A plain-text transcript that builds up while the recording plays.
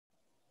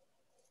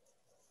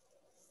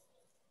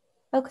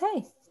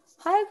Okay.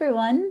 Hi,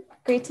 everyone.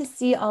 Great to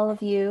see all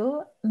of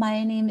you.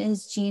 My name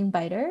is Jean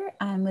Biter.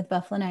 I'm with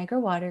Buffalo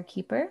Niagara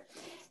Waterkeeper,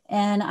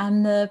 and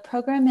I'm the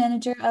program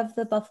manager of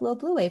the Buffalo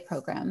Blueway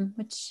program,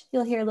 which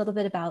you'll hear a little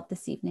bit about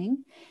this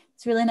evening.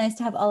 It's really nice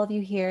to have all of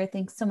you here.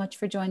 Thanks so much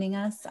for joining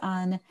us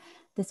on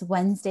this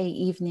Wednesday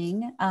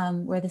evening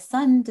where the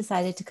sun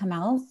decided to come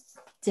out.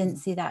 Didn't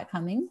see that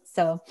coming.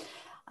 So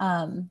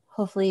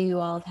hopefully you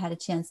all have had a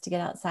chance to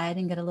get outside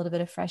and get a little bit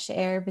of fresh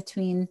air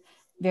between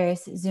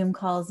various Zoom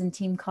calls and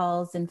team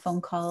calls and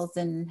phone calls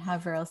and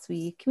however else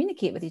we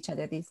communicate with each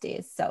other these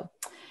days. So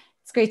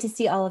it's great to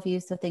see all of you.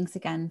 So thanks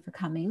again for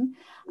coming.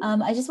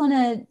 I just want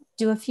to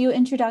do a few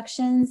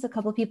introductions, a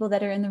couple people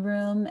that are in the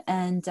room,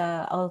 and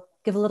I'll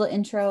give a little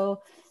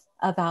intro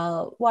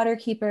about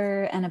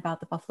Waterkeeper and about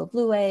the Buffalo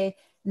Blueway.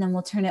 And then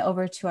we'll turn it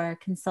over to our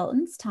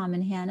consultants, Tom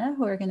and Hannah,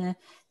 who are going to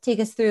take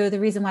us through the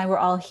reason why we're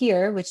all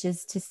here, which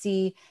is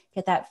to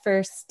get that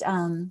first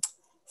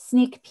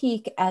sneak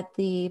peek at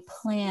the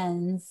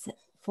plans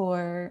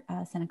for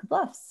Seneca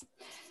Bluffs.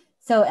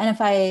 So, and if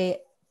I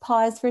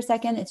pause for a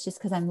second, it's just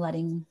because I'm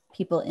letting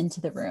people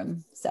into the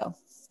room. So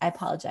I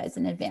apologize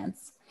in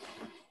advance.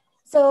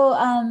 So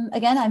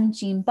again, I'm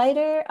Jean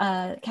Biter.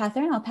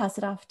 Catherine, I'll pass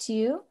it off to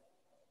you.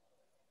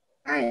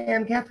 Hi,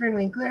 I'm Catherine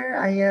Winkler.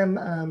 I am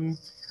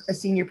a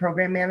senior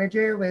program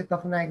manager with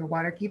Buffalo Niagara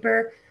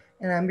Waterkeeper,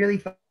 and I'm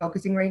really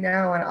focusing right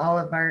now on all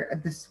of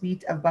the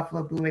suite of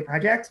Buffalo Blueway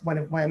projects. One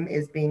of them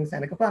is being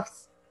Seneca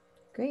Bluffs.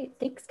 Great,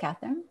 thanks,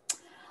 Catherine.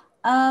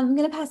 I'm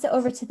going to pass it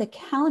over to the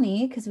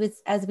county because,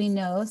 as we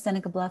know,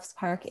 Seneca Bluffs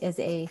Park is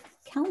a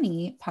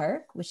county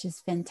park, which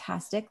is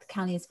fantastic. The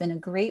county has been a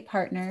great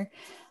partner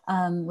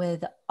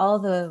with all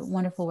the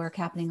wonderful work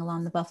happening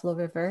along the Buffalo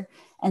River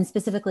and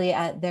specifically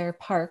at their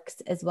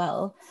parks as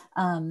well.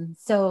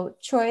 So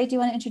Troy, do you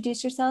want to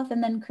introduce yourself,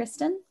 and then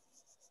Kristen?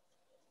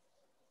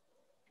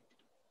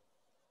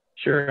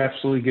 Sure,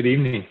 absolutely. Good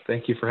evening.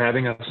 Thank you for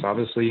having us,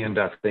 obviously, and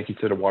thank you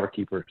to the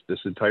Waterkeeper. This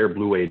entire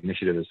Blueway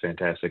initiative is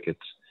fantastic.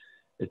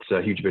 It's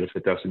a huge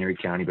benefit to us in Erie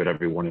County, but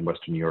everyone in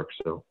Western New York.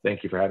 So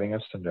thank you for having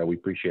us, and we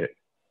appreciate it.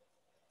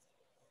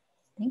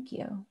 Thank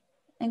you.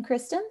 And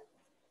Kristen?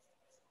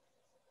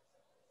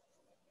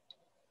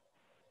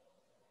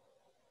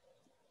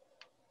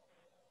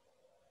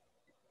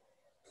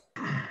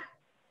 I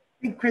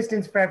think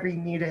Kristen's probably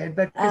muted,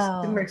 but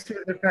Kristen works for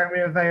the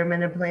Department of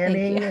Environment and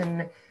Planning,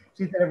 and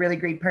she's been a really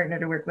great partner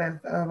to work with,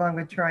 along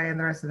with Troy and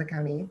the rest of the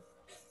county.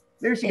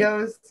 There she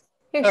goes.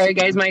 Sorry,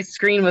 guys, my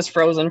screen was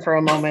frozen for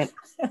a moment.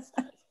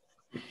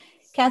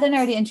 Catherine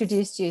already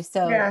introduced you,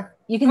 so yeah.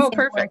 You can. Oh,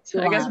 perfect.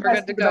 I guess we're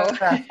good to go.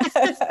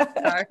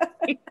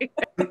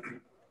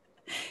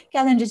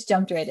 Catherine just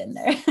jumped right in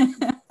there.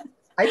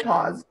 I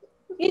paused.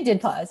 You did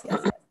pause,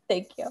 yes.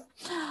 Thank you.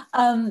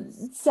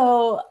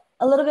 So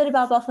a little bit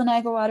about Buffalo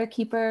Niagara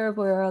Waterkeeper.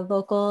 We're a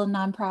local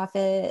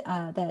nonprofit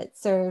that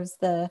serves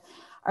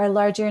our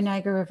larger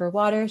Niagara River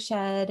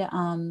watershed.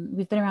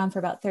 We've been around for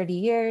about 30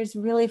 years,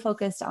 really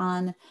focused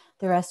on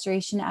the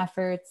restoration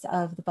efforts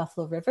of the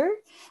Buffalo River.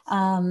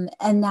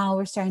 And now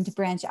we're starting to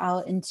branch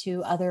out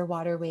into other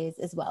waterways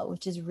as well,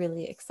 which is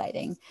really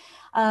exciting.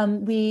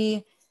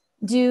 We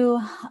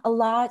do a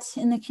lot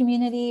in the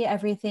community,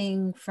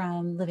 everything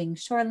from living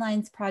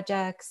shorelines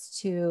projects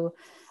to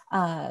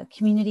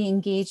community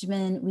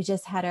engagement. We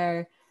just had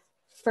our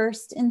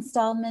first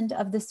installment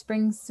of the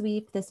spring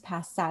sweep this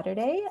past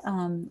Saturday,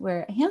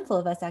 where a handful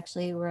of us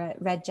actually were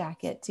at Red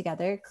Jacket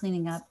together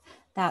cleaning up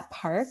that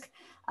park.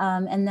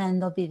 And then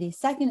there'll be the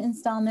second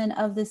installment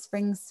of the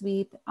spring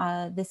sweep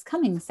this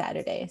coming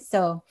Saturday.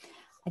 So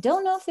I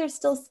don't know if there's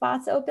still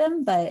spots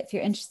open, but if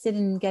you're interested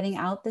in getting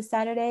out this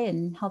Saturday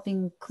and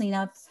helping clean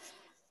up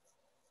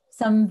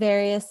some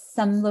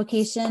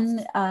location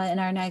in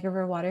our Niagara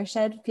River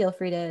watershed, feel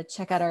free to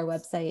check out our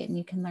website and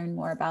you can learn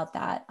more about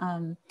that.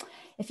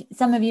 If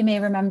some of you may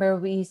remember,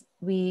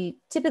 we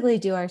typically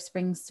do our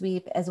spring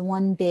sweep as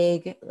one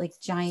big, like,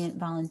 giant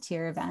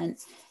volunteer event.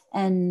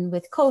 And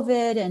with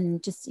COVID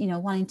and just,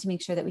 wanting to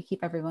make sure that we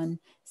keep everyone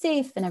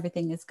safe and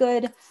everything is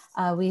good,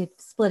 we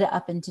split it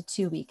up into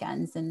 2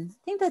 weekends. And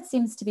I think that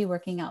seems to be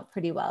working out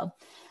pretty well.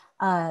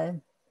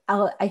 I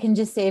can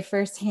just say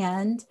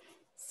firsthand,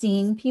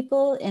 seeing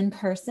people in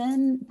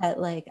person that,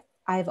 like,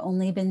 I've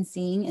only been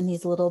seeing in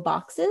these little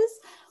boxes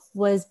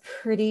was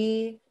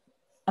pretty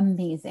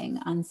amazing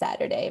on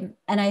Saturday.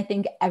 And I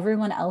think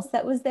everyone else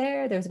that was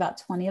there's about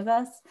 20 of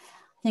us.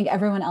 I think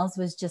everyone else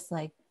was just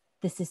like,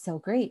 this is so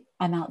great.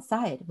 I'm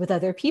outside with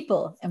other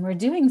people and we're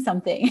doing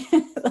something.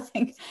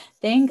 Like,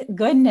 thank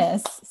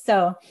goodness.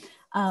 So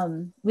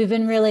we've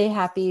been really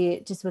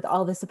happy just with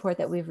all the support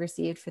that we've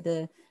received for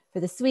the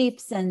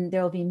sweeps, and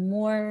there will be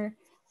more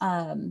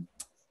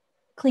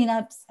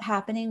cleanups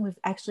happening. We've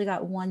actually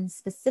got one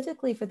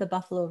specifically for the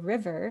Buffalo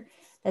River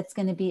that's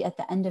going to be at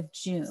the end of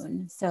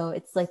June. So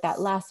it's like that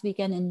last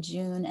weekend in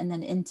June and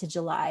then into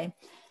July.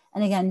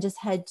 And again, just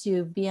head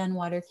to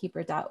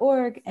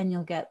beonwaterkeeper.org and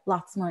you'll get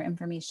lots more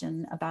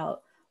information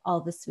about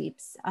all the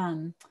sweeps.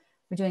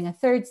 We're doing a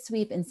third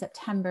sweep in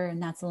September,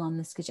 and that's along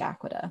the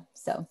Scajaquada.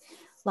 So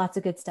lots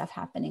of good stuff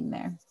happening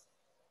there.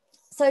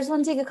 So I just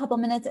want to take a couple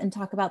minutes and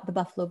talk about the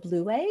Buffalo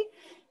Blueway.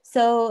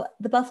 So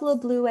the Buffalo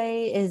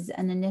Blueway is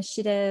an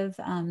initiative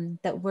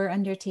that we're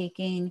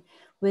undertaking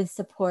with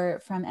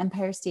support from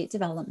Empire State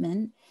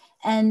Development.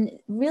 And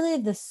really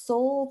the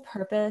sole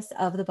purpose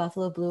of the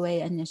Buffalo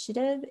Blueway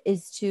initiative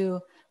is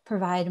to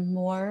provide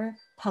more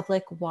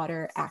public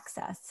water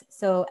access.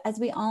 So as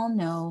we all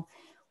know,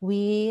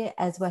 we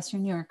as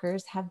Western New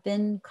Yorkers have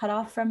been cut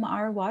off from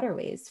our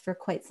waterways for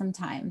quite some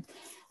time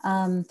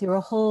through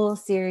a whole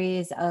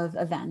series of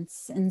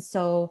events. And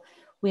so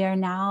we are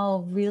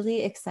now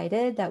really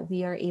excited that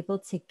we are able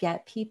to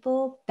get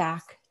people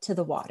back to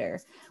the water,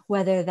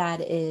 whether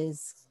that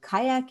is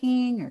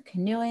kayaking or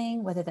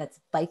canoeing, whether that's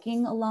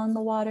biking along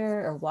the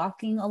water or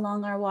walking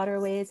along our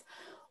waterways,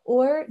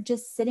 or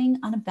just sitting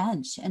on a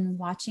bench and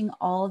watching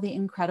all the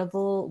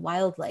incredible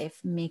wildlife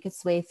make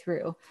its way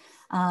through.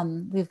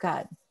 We've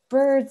got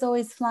birds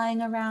always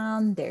flying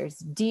around. There's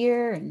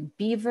deer and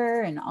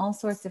beaver and all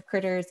sorts of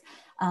critters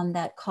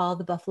that call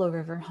the Buffalo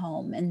River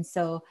home. And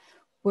so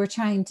we're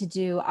trying to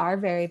do our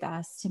very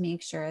best to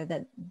make sure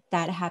that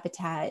that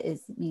habitat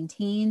is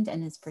maintained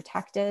and is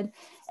protected,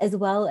 as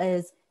well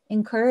as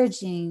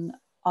encouraging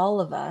all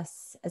of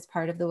us as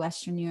part of the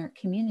Western New York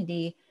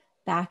community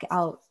back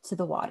out to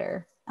the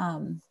water.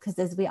 Because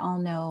as we all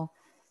know,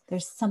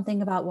 there's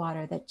something about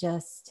water that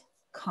just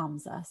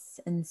calms us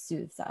and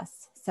soothes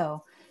us.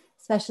 So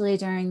especially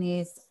during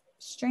these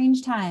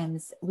strange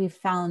times, we've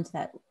found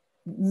that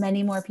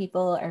many more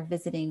people are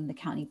visiting the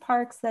county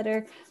parks that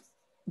are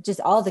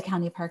just all the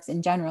county parks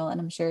in general. And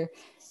I'm sure,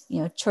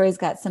 Troy's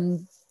got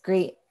some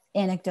great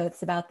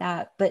anecdotes about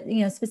that, but,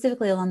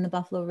 specifically along the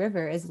Buffalo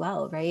River as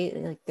well, right?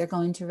 Like they're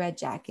going to Red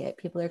Jacket,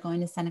 people are going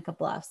to Seneca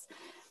Bluffs,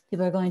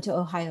 people are going to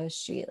Ohio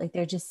Street. Like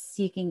they're just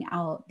seeking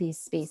out these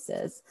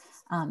spaces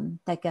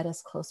that get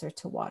us closer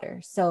to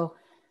water. So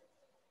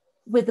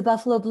with the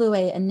Buffalo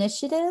Blueway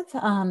initiative,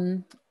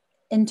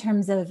 in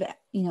terms of,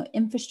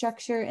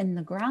 infrastructure in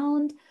the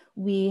ground,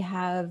 we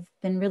have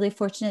been really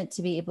fortunate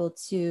to be able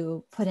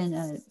to put in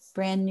a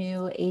brand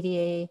new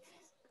ADA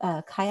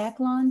kayak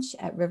launch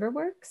at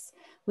Riverworks.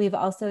 We've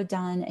also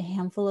done a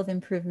handful of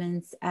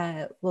improvements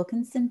at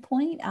Wilkinson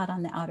Point out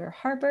on the Outer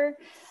Harbor.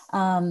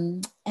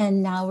 And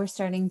now we're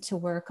starting to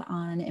work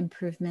on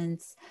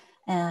improvements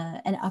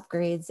and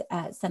upgrades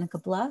at Seneca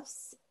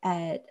Bluffs,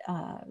 at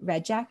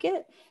Red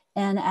Jacket,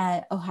 and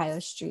at Ohio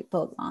Street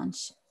Boat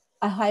Launch.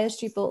 Ohio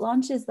Street Boat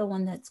Launch is the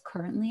one that's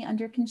currently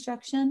under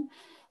construction.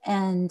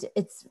 And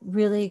it's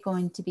really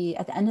going to be,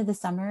 at the end of the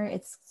summer,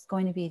 it's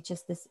going to be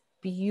just this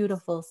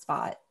beautiful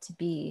spot to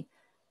be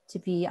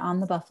on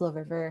the Buffalo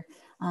River.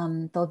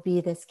 There'll be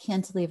this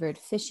cantilevered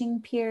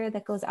fishing pier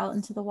that goes out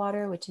into the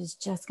water, which is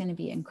just going to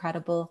be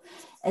incredible,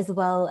 as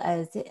well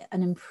as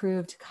an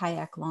improved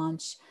kayak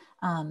launch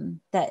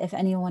that if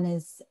anyone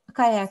is a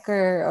kayaker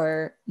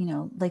or,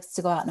 likes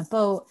to go out in a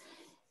boat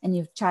and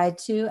you've tried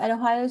to at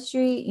Ohio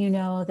Street, you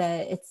know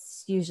that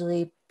it's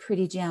usually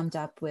pretty jammed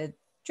up with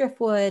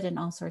driftwood and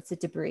all sorts of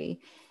debris.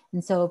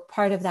 And so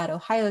part of that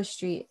Ohio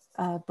Street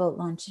boat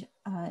launch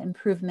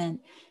improvement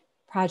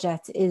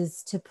project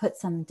is to put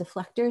some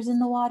deflectors in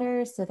the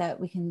water so that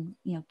we can,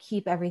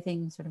 keep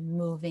everything sort of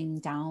moving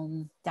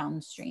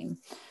downstream.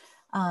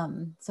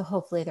 So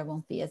hopefully there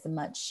won't be as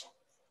much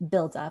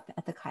buildup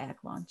at the kayak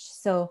launch.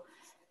 So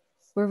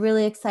we're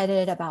really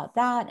excited about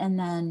that. And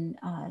then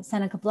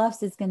Seneca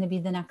Bluffs is going to be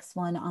the next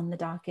one on the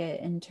docket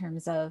in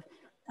terms of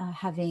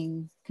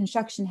having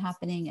construction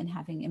happening and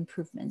having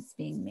improvements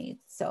being made.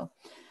 So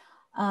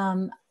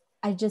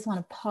I just want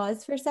to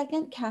pause for a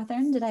second.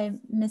 Catherine, did I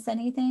miss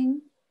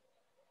anything?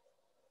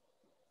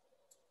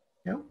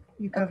 No,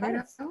 you covered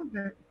it all of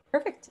it.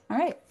 Perfect. All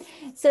right.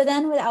 So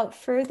then without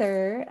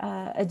further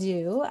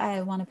ado,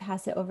 I want to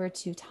pass it over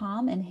to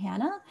Tom and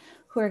Hannah,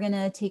 who are going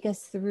to take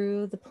us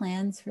through the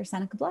plans for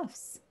Seneca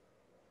Bluffs.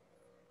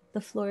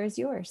 The floor is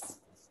yours.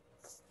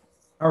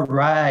 All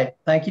right.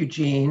 Thank you,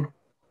 Jean.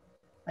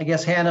 I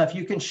guess, Hannah, if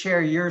you can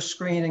share your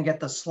screen and get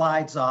the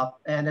slides up.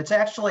 And it's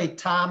actually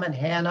Tom and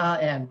Hannah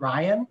and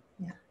Ryan.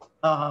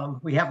 Yeah.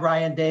 We have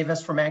Ryan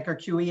Davis from Anchor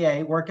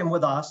QEA working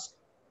with us.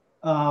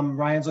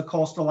 Ryan's a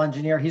coastal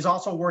engineer. He's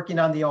also working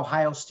on the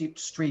Ohio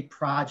Street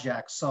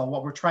project. So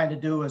what we're trying to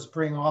do is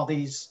bring all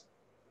these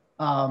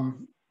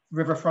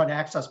riverfront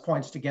access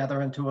points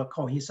together into a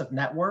cohesive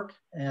network.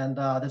 And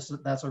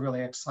that's a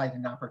really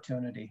exciting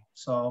opportunity.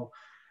 So,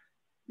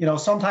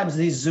 sometimes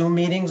these Zoom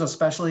meetings,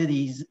 especially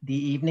the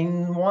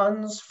evening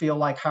ones, feel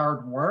like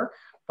hard work,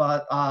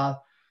 but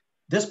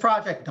this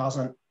project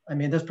doesn't. I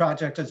mean, this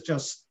project is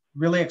just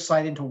really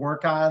exciting to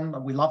work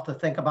on. We love to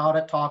think about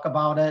it, talk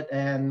about it,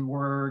 and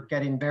we're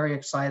getting very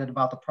excited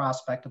about the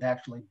prospect of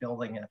actually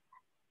building it.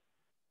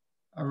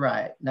 All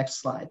right,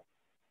 next slide.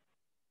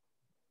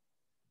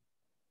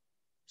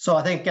 So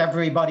I think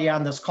everybody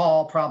on this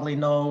call probably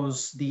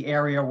knows the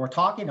area we're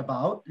talking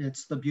about.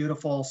 It's the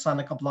beautiful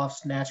Seneca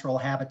Bluffs Natural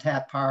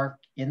Habitat Park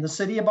in the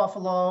city of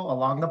Buffalo,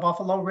 along the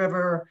Buffalo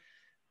River,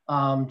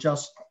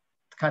 just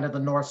kind of the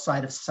north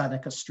side of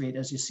Seneca Street,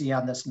 as you see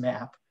on this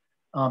map.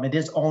 It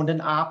is owned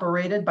and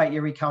operated by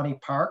Erie County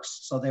Parks,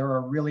 so they were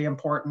a really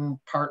important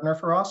partner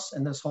for us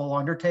in this whole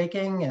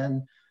undertaking.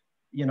 And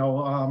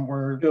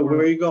we're where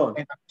are you going?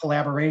 in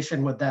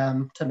collaboration with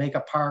them to make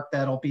a park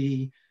that'll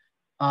be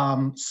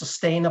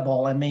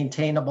sustainable and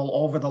maintainable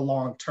over the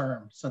long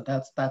term. So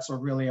that's a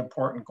really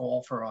important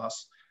goal for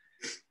us.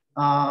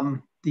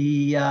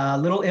 The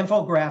little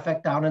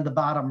infographic down in the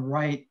bottom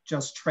right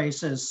just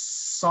traces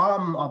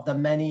some of the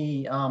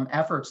many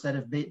efforts that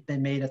have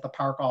been made at the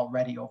park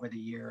already over the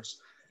years.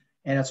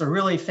 And it's a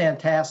really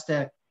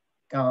fantastic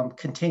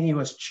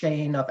continuous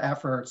chain of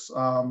efforts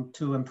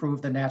to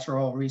improve the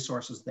natural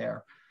resources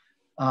there,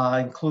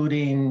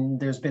 including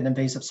there's been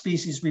invasive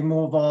species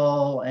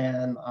removal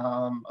and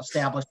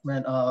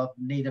establishment of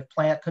native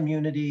plant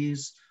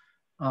communities,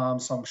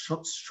 some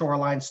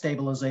shoreline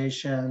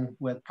stabilization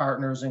with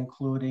partners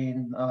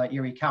including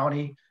Erie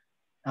County,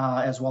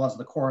 as well as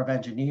the Corps of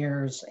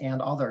Engineers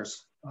and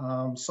others.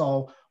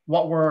 So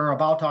what we're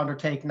about to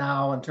undertake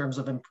now in terms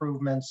of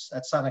improvements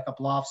at Seneca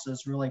Bluffs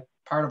is really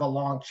part of a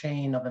long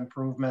chain of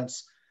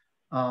improvements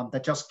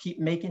that just keep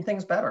making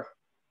things better.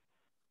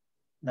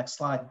 Next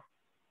slide.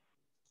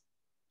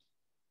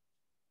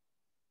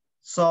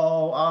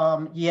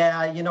 So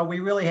yeah,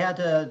 we really had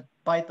to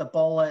bite the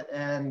bullet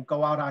and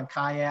go out on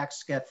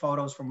kayaks, get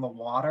photos from the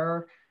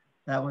water.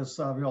 That was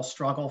a real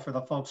struggle for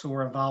the folks who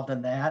were involved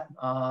in that.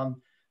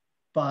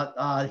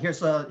 But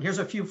here's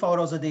a few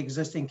photos of the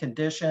existing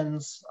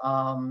conditions.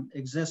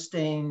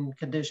 Existing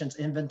conditions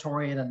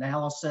inventory and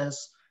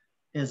analysis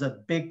is a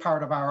big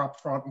part of our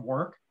upfront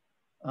work.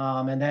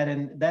 And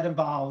that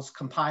involves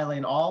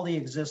compiling all the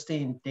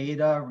existing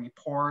data,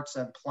 reports,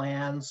 and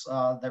plans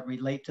that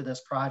relate to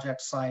this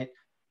project site,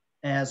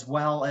 as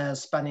well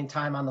as spending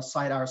time on the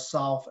site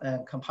ourselves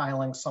and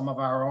compiling some of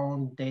our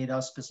own data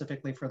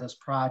specifically for this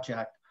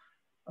project.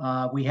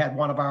 We had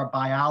one of our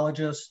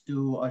biologists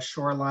do a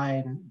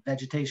shoreline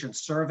vegetation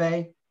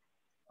survey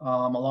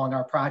along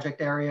our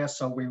project area.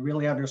 So we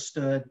really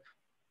understood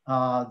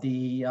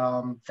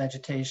the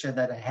vegetation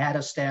that it had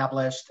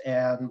established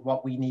and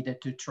what we needed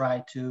to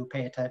try to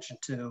pay attention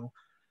to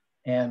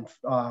and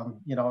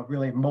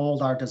really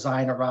mold our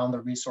design around the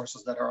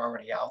resources that are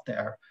already out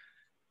there.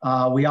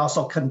 We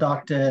also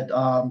conducted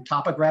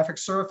topographic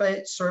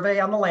survey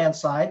on the land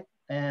side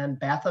and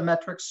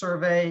bathymetric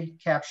survey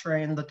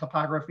capturing the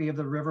topography of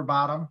the river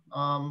bottom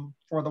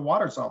for the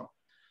water zone.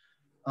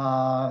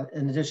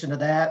 In addition to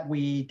that,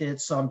 we did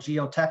some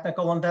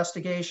geotechnical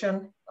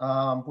investigation,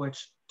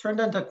 which turned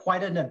into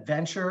quite an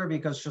adventure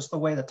because just the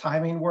way the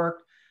timing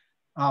worked,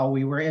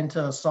 we were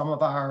into some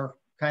of our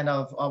kind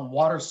of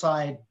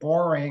waterside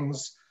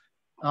borings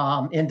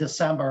in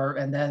December,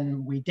 and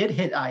then we did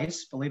hit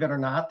ice, believe it or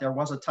not. There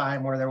was a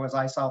time where there was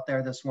ice out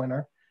there this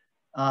winter,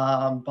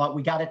 but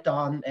we got it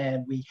done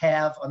and we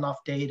have enough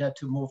data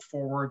to move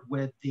forward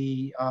with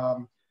the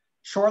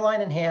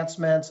shoreline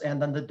enhancements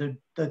and then the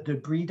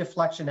debris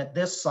deflection at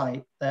this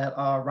site that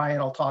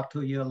Ryan will talk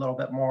to you a little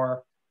bit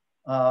more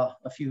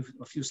a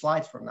few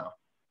slides from now.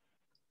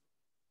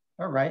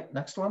 All right,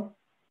 next one.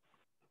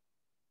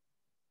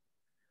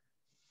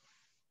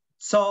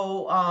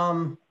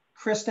 So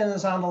Kristen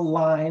is on the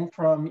line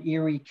from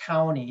Erie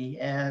County,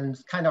 and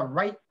kind of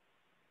right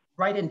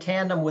in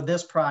tandem with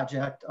this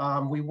project,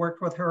 we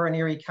worked with her in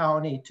Erie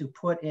County to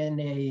put in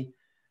a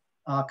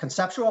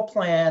conceptual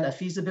plan, a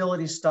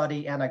feasibility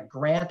study, and a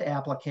grant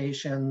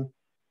application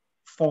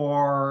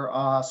for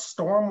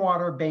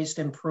stormwater-based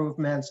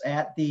improvements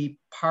at the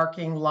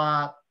parking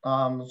lot,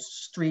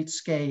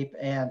 streetscape,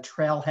 and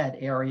trailhead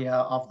area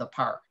of the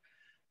park.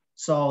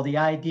 So the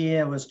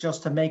idea was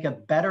just to make a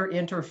better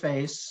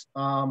interface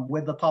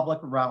with the public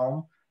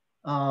realm,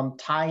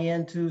 tie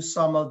into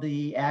some of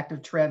the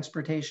active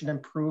transportation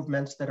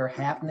improvements that are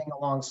happening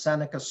along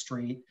Seneca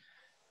Street,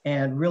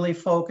 and really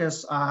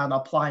focus on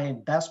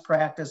applying best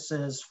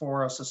practices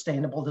for a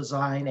sustainable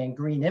design and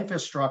green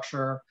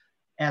infrastructure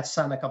at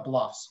Seneca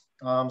Bluffs.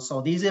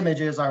 So these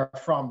images are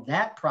from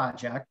that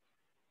project,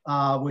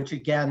 which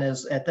again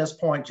is at this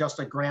point just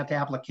a grant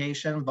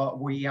application, but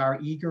we are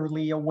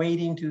eagerly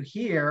awaiting to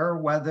hear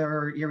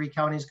whether Erie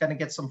County is going to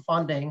get some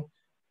funding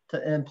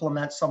to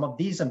implement some of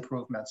these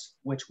improvements,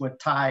 which would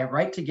tie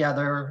right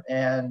together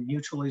and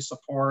mutually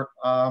support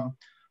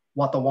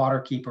what the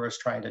Waterkeeper is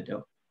trying to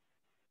do.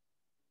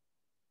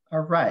 All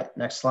right,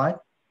 next slide.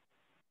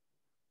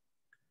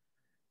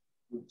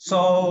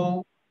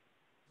 So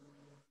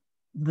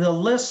the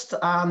list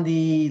on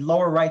the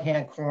lower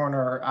right-hand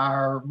corner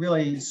are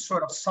really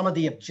sort of some of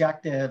the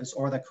objectives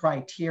or the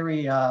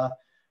criteria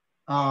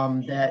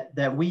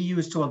that we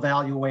use to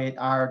evaluate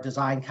our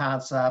design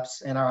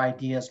concepts and our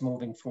ideas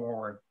moving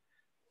forward.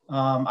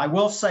 I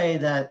will say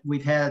that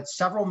we've had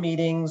several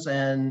meetings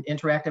and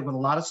interacted with a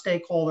lot of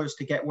stakeholders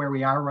to get where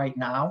we are right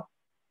now,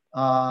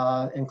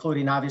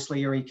 including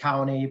obviously Erie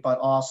County, but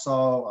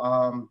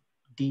also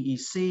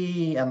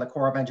DEC and the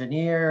Corps of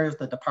Engineers,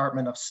 the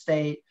Department of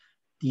State.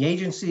 The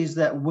agencies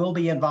that will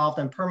be involved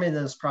in permitting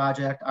this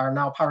project are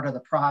now part of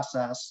the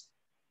process,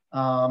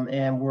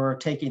 and we're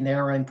taking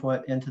their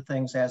input into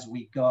things as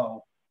we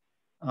go.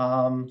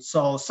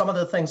 So some of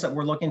the things that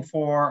we're looking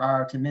for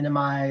are to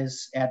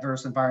minimize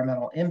adverse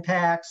environmental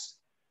impacts,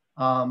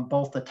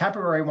 both the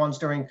temporary ones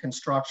during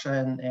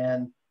construction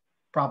and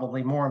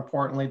probably more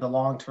importantly, the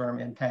long-term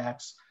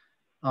impacts.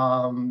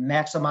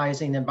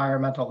 Maximizing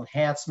environmental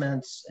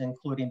enhancements,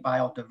 including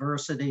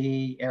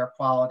biodiversity, air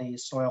quality,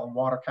 soil and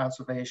water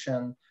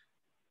conservation,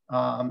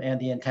 and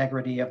the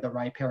integrity of the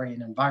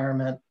riparian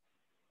environment.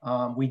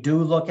 We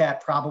do look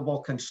at probable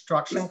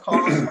construction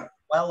costs, as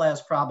well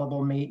as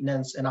probable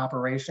maintenance and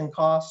operation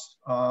costs.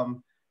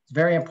 It's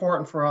very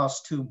important for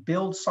us to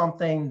build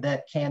something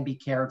that can be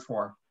cared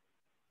for.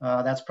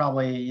 That's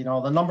probably, you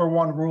know, the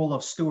 #1 rule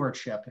of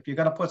stewardship. If you're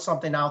going to put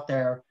something out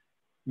there,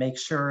 make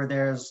sure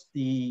there's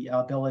the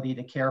ability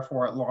to care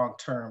for it long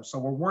term. So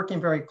we're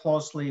working very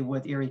closely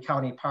with Erie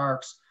County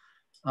Parks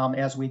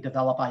as we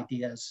develop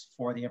ideas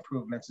for the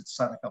improvements at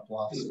Seneca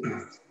Bluffs.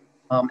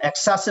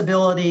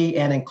 Accessibility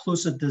and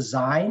inclusive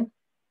design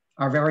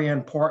are very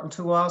important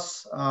to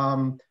us.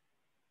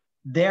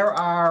 There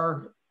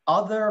are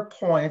other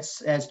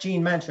points, as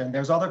Jean mentioned,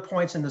 there's other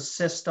points in the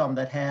system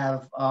that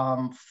have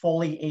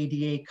fully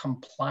ADA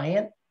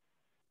compliant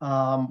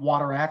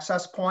water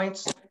access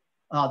points.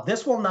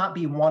 This will not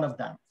be one of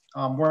them.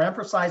 We're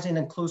emphasizing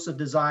inclusive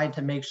design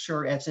to make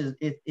sure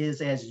it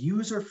is as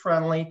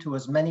user-friendly to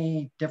as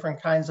many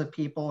different kinds of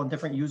people and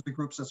different user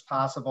groups as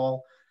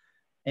possible.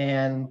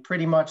 And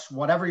pretty much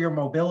whatever your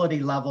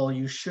mobility level,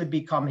 you should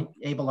be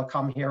able to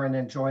come here and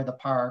enjoy the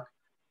park.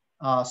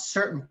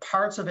 Certain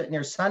parts of it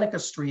near Seneca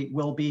Street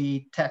will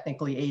be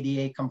technically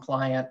ADA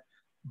compliant,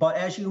 but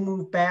as you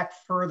move back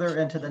further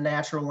into the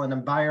natural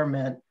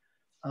environment,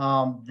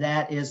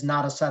 that is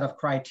not a set of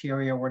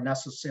criteria we're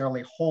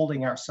necessarily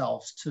holding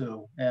ourselves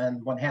to.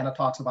 And when Hannah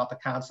talks about the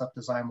concept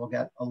design, we'll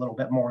get a little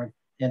bit more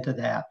into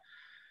that.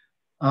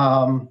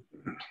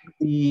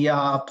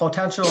 The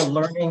potential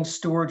learning,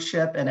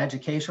 stewardship, and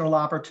educational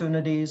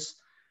opportunities.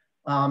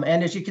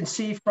 And as you can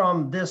see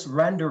from this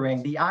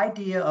rendering, the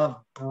idea of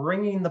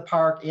bringing the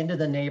park into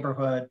the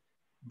neighborhood,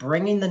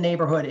 bringing the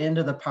neighborhood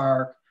into the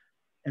park,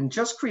 and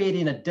just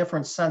creating a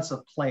different sense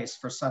of place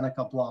for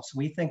Seneca Bluffs,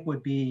 we think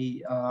would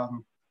be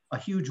a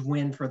huge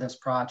win for this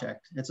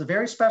project. It's a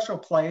very special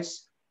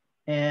place,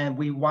 and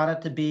we want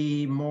it to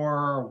be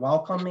more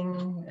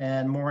welcoming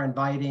and more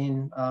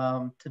inviting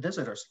to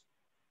visitors.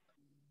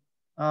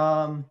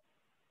 That's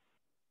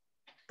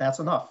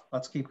enough.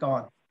 Let's keep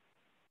going.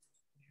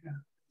 Yeah.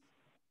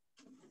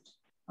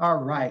 All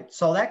right,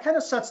 so that kind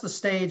of sets the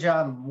stage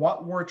on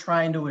what we're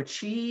trying to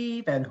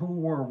achieve and who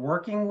we're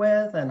working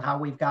with and how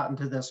we've gotten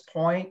to this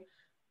point.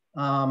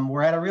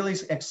 We're at a really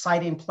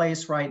exciting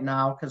place right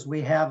now because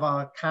we have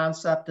a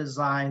concept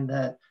design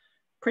that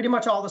pretty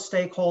much all the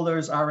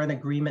stakeholders are in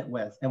agreement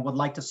with and would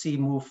like to see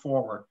move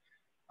forward.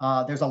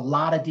 There's a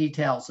lot of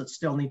details that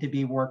still need to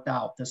be worked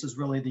out. This is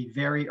really the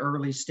very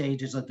early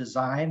stages of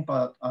design,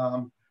 but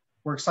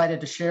we're excited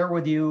to share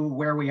with you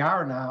where we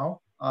are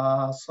now.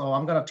 So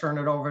I'm going to turn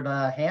it over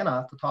to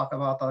Hannah to talk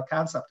about the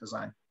concept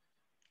design.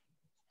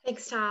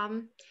 Thanks,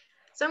 Tom.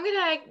 So I'm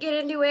going to get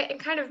into it and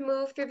kind of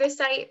move through the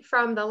site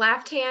from the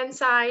left-hand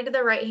side to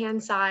the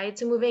right-hand side.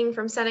 So moving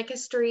from Seneca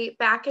Street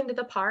back into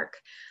the park.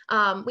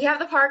 We have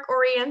the park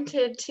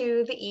oriented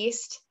to the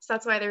east. So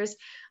that's why there's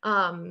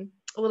a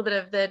little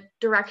bit of the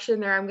direction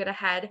there I'm going to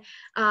head.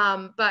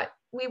 But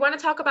we want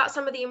to talk about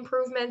some of the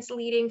improvements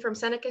leading from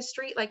Seneca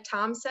Street, like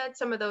Tom said,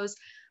 some of those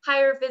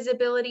higher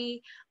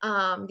visibility,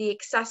 the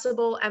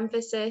accessible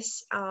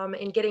emphasis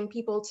in getting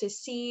people to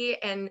see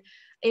and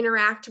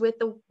interact with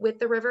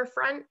the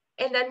riverfront.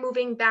 And then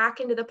moving back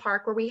into the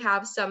park where we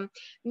have some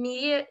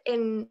immediate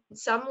and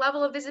some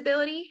level of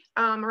visibility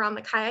around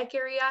the kayak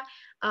area,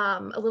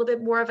 a little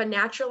bit more of a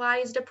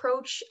naturalized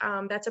approach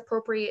that's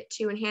appropriate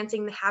to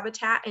enhancing the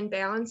habitat and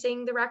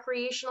balancing the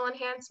recreational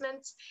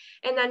enhancements.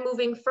 And then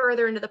moving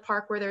further into the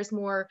park where there's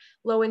more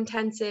low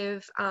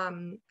intensive,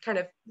 kind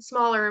of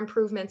smaller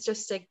improvements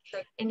just to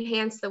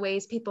enhance the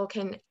ways people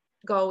can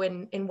go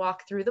and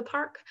walk through the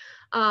park.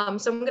 So I'm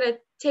going to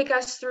take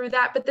us through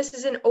that, but this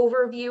is an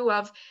overview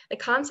of the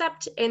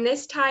concept, and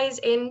this ties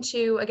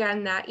into,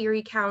 again, that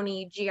Erie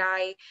County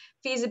GI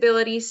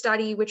feasibility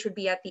study, which would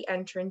be at the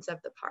entrance of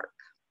the park.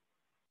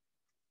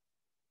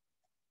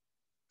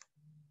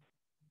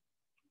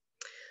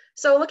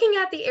 So looking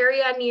at the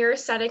area near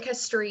Seneca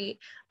Street,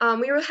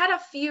 we had a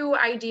few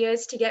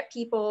ideas to get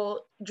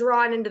people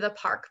drawn into the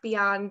park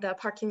beyond the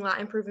parking lot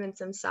improvements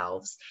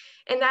themselves.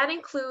 And that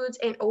includes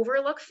an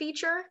overlook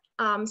feature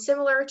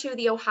similar to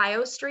the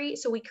Ohio Street,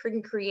 so we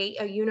can create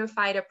a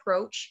unified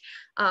approach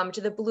to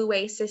the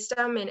Blueway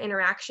system in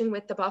interaction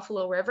with the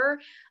Buffalo River.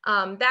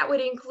 That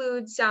would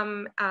include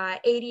some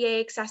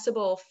ADA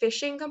accessible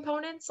fishing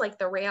components like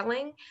the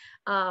railing.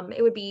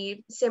 It would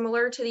be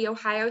similar to the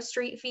Ohio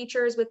Street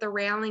features with the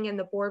railing and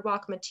the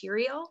boardwalk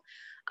material.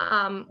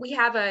 We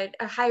have a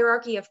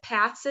hierarchy of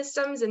path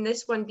systems, and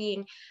this one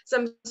being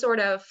some sort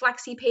of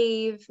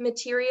flexi-pave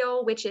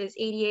material, which is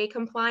ADA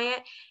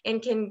compliant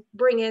and can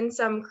bring in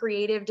some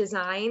creative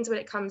designs when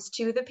it comes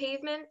to the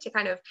pavement to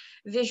kind of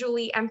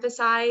visually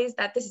emphasize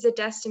that this is a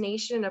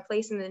destination, a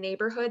place in the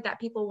neighborhood that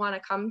people want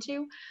to come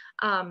to.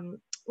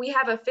 We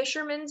have a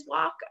fisherman's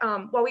walk.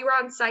 While we were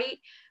on site,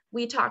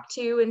 we talked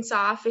to and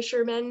saw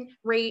fishermen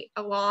right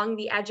along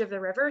the edge of the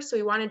river. So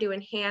we wanted to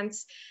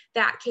enhance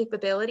that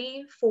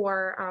capability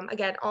for,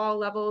 again, all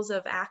levels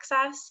of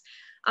access.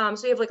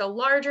 So we have like a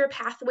larger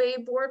pathway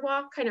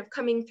boardwalk kind of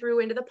coming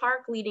through into the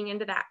park, leading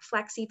into that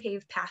flexi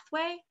paved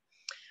pathway.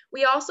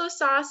 We also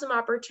saw some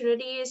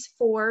opportunities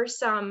for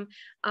some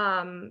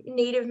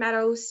native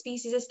meadow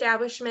species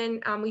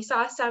establishment. We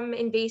saw some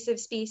invasive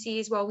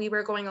species while we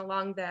were going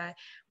along the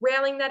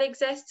railing that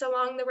exists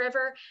along the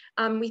river.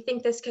 We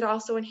think this could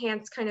also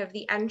enhance kind of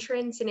the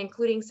entrance and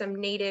including some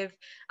native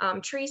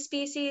tree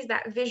species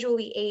that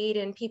visually aid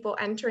in people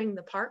entering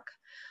the park.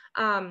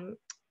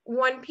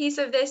 One piece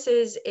of this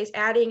is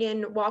adding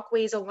in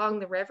walkways along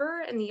the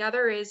river, and the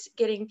other is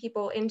getting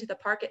people into the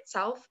park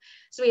itself.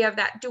 So we have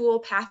that dual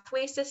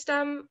pathway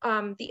system,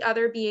 the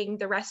other being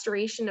the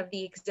restoration of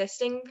the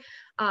existing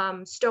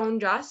stone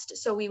dust.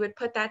 So we would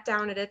put that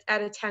down at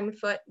a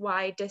 10-foot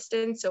wide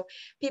distance so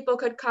people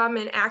could come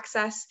and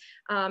access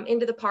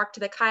into the park to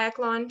the kayak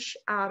launch.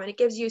 And it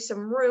gives you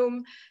some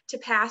room to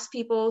pass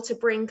people to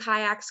bring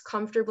kayaks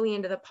comfortably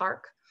into the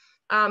park.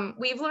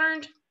 We've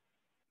learned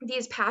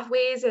these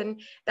pathways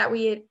and that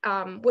we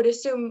would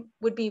assume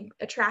would be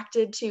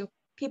attracted to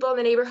people in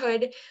the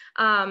neighborhood,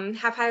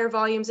 have higher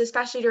volumes,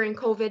 especially during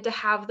COVID, to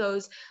have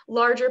those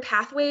larger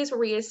pathways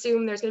where we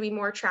assume there's going to be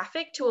more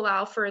traffic to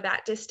allow for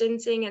that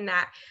distancing and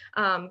that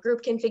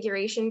group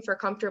configuration for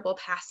comfortable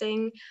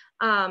passing.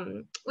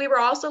 We were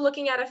also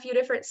looking at a few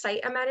different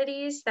site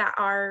amenities that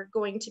are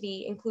going to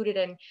be included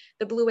in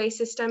the Blueway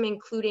system,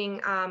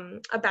 including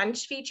a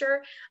bench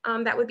feature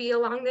that would be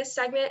along this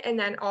segment, and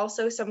then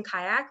also some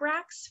kayak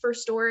racks for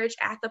storage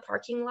at the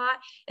parking lot.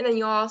 And then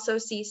you'll also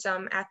see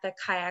some at the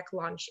kayak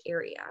launch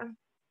area.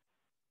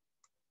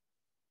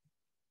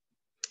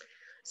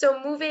 So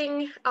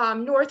moving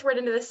northward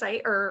into the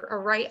site,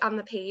 or right on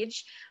the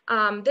page,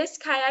 this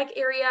kayak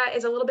area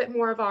is a little bit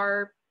more of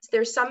our,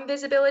 there's some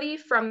visibility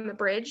from the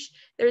bridge,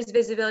 there's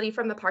visibility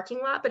from the parking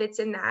lot, but it's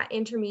in that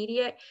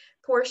intermediate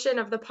portion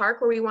of the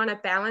park where we want to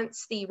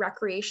balance the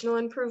recreational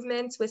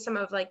improvements with some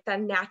of like the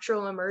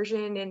natural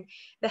immersion and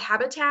the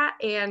habitat,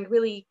 and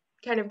really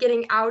kind of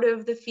getting out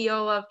of the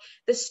feel of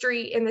the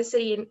street in the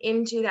city and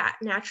into that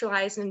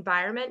naturalized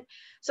environment.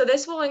 So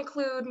this will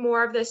include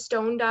more of the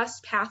stone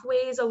dust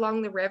pathways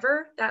along the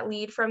river that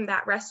lead from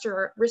that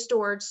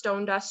restored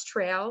stone dust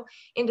trail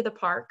into the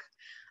park.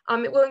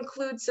 It will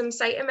include some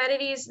site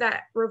amenities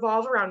that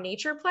revolve around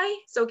nature play.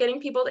 So getting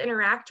people to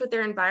interact with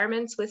their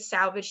environments with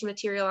salvaged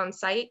material on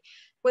site.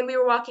 When we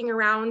were walking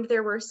around,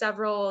 there were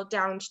several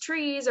downed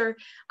trees or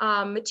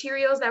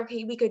materials that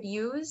we could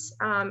use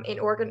in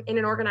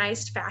an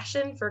organized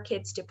fashion for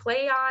kids to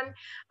play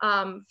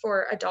on,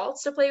 for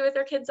adults to play with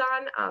their kids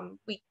on.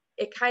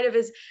 It kind of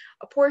is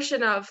a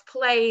portion of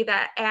play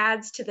that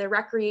adds to the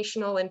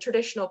recreational and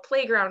traditional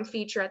playground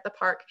feature at the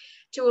park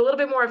to a little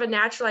bit more of a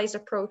naturalized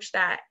approach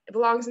that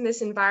belongs in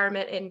this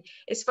environment and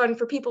is fun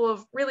for people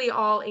of really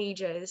all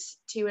ages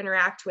to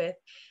interact with.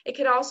 It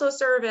can also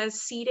serve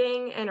as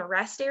seating and a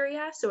rest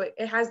area, so it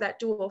has that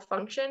dual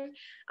function,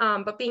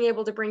 but being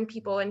able to bring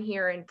people in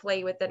here and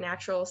play with the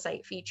natural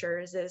site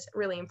features is a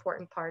really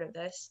important part of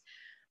this.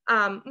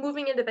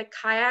 Moving into the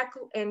kayak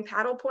and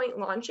paddle point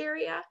launch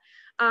area,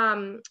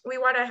 we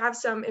want to have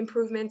some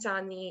improvements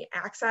on the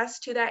access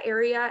to that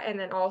area, and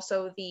then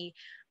also the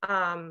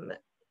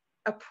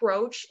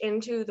approach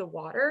into the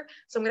water.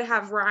 So I'm going to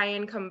have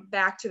Ryan come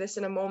back to this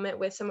in a moment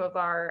with some of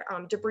our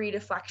debris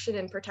deflection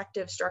and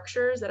protective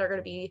structures that are going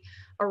to be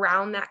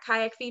around that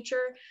kayak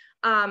feature.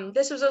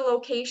 This was a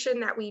location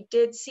that we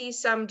did see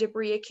some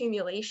debris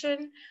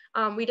accumulation.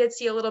 We did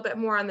see a little bit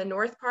more on the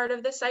north part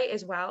of the site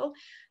as well.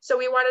 So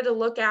we wanted to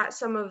look at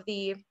some of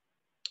the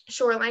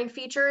shoreline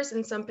features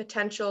and some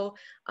potential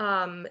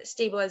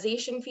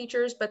stabilization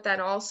features, but then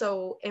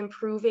also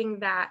improving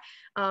that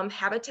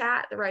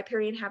habitat, the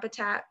riparian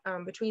habitat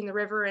between the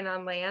river and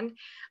on land.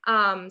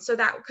 So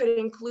that could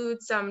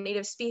include some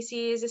native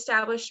species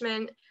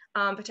establishment,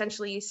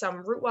 potentially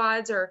some root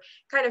wads or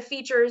kind of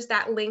features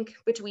that link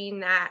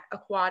between that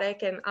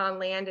aquatic and on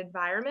land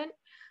environment.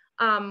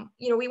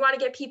 We want to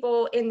get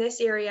people in this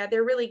area,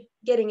 they're really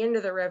getting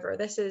into the river.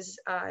 This is,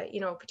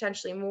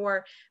 potentially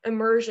more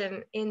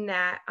immersion in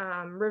that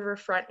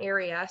riverfront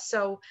area.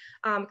 So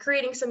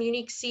creating some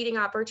unique seating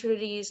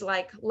opportunities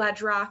like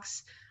ledge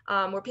rocks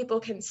where people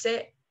can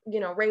sit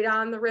right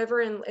on the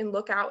river and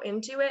look out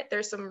into it.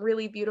 There's some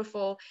really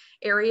beautiful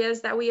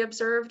areas that we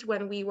observed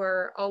when we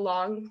were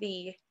along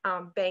the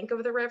bank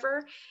of the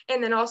river.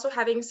 And then also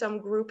having some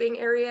grouping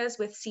areas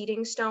with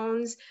seating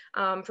stones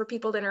for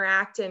people to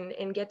interact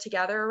and get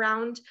together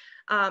around.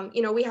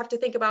 We have to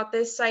think about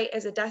this site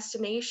as a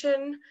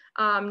destination,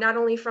 not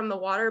only from the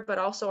water, but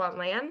also on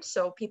land.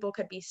 So people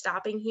could be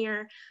stopping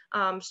here,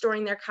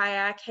 storing their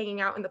kayak,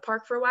 hanging out in the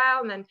park for a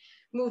while, and then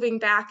moving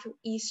back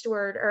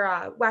eastward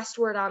or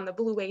westward on the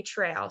Blueway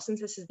Trail,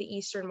 since this is the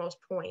easternmost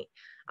point.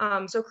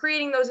 So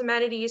creating those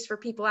amenities for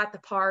people at the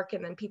park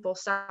and then people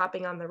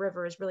stopping on the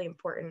river is really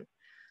important.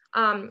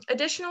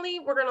 Additionally,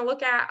 we're going to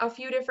look at a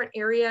few different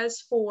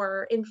areas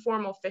for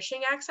informal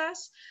fishing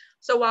access.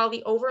 So while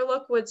the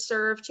overlook would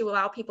serve to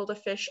allow people to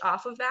fish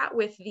off of that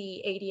with the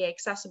ADA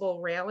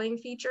accessible railing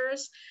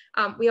features,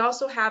 we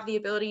also have the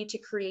ability to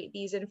create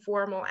these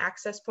informal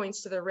access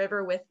points to the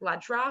river with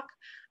ledge rock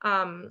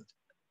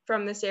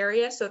from this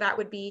area. So that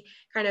would be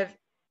kind of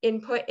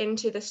input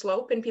into the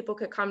slope, and people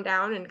could come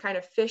down and kind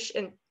of fish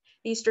in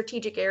these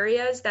strategic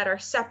areas that are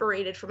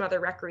separated from other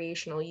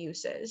recreational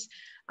uses.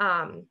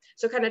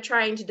 So kind of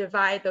trying to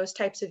divide those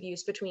types of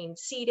use between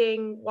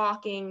seating,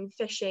 walking,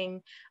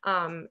 fishing,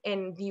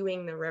 and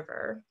viewing the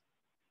river.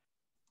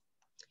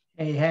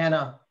 Hey,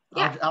 Hannah,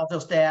 yeah. I'll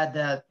just add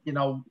that,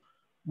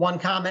 one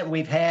comment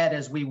we've had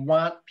is we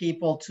want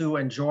people to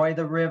enjoy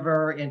the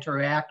river,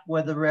 interact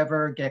with the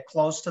river, get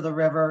close to the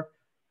river,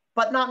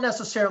 but not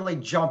necessarily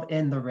jump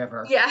in the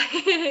river. Yeah.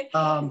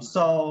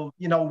 So,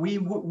 we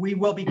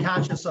will be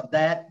conscious of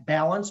that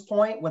balance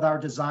point with our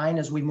design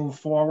as we move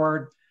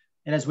forward.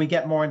 And as we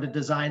get more into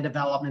design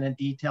development and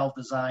detailed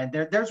design,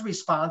 there's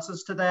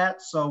responses to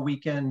that. So we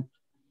can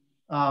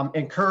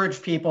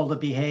encourage people to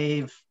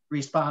behave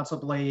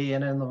responsibly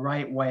and in the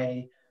right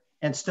way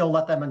and still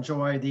let them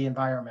enjoy the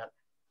environment.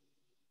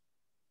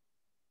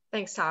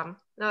 Thanks, Tom.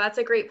 No, that's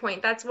a great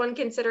point. That's one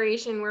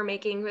consideration we're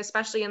making,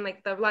 especially in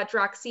like the ledge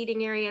rock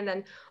seating area, and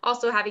then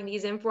also having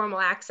these informal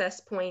access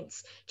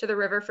points to the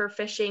river for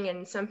fishing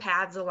and some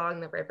paths along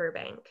the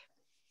riverbank.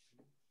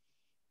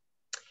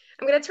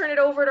 I'm going to turn it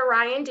over to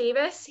Ryan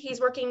Davis.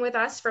 He's working with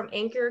us from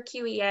Anchor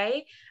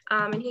QEA,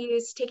 and he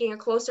is taking a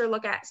closer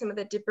look at some of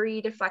the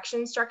debris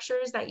deflection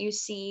structures that you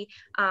see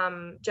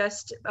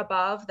just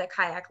above the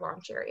kayak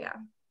launch area.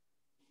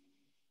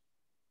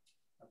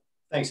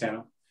 Thanks,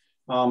 Hannah.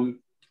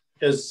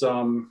 As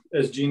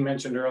Jean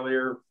mentioned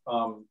earlier,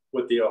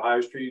 with the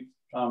Ohio Street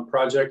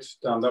project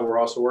that we're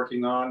also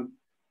working on,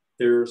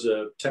 there's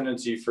a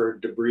tendency for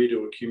debris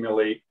to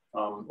accumulate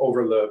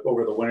over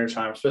the winter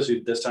time, especially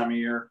this time of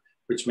year,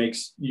 which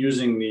makes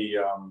using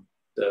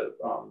the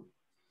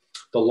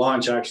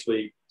launch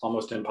actually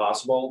almost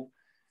impossible.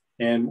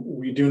 And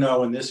we do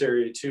know in this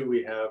area too,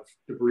 we have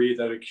debris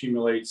that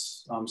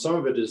accumulates. Some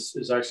of it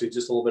is actually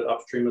just a little bit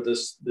upstream of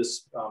this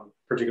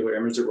particular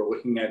image that we're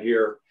looking at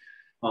here.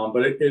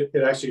 But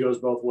it actually goes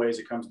both ways.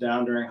 It comes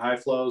down during high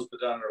flows, but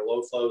down under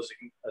low flows,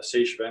 a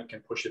SACE event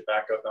can push it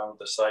back up onto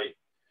the site.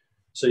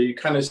 So you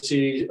kind of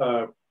see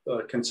a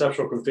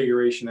conceptual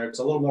configuration there. It's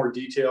a little more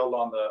detailed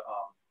on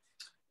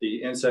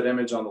the inset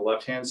image on the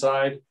left-hand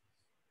side.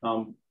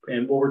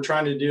 And what we're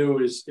trying to do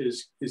is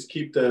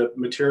keep the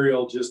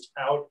material just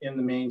out in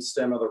the main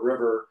stem of the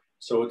river,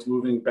 so it's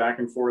moving back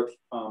and forth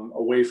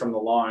away from the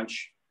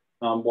launch,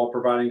 while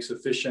providing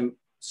sufficient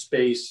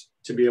space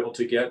to be able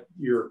to get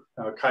your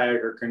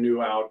kayak or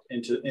canoe out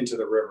into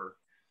the river.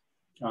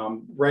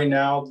 Right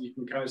now, you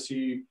can kind of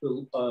see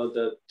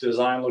the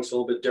design looks a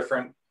little bit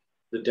different.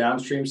 The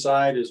downstream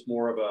side is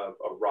more of a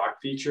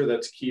rock feature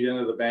that's keyed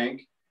into the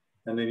bank,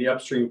 and then the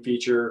upstream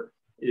feature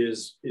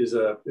is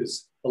a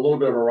little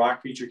bit of a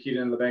rock feature keyed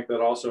into the bank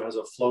that also has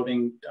a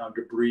floating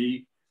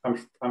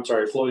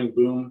floating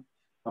boom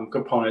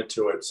component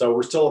to it. So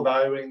we're still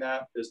evaluating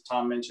that. As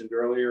Tom mentioned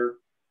earlier,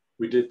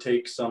 we did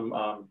take some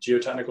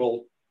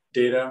geotechnical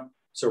data.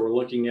 So we're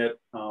looking at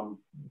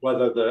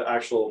whether the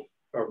actual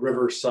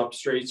river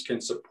substrates can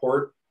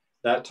support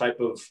that type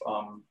of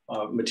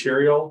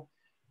material,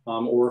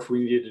 or if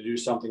we needed to do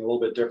something a little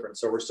bit different.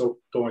 So we're still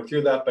going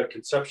through that, but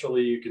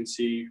conceptually you can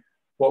see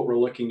what we're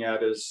looking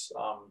at is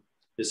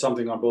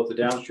something on both the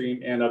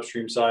downstream and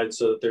upstream side,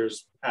 so that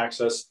there's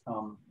access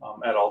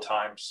at all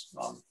times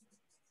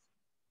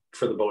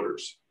for the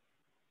boaters.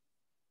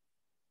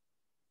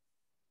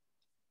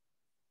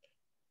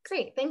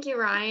 Great, thank you,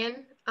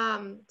 Ryan.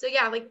 So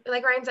yeah,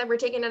 like Ryan said, we're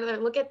taking another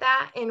look at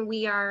that, and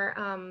we are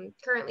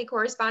currently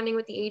corresponding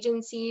with the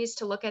agencies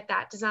to look at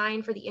that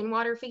design for the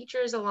in-water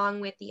features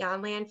along with the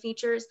on-land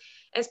features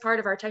as part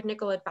of our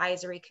technical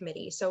advisory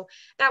committee. So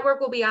that work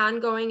will be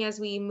ongoing as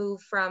we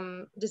move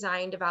from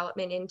design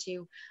development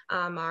into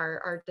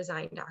our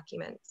design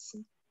documents.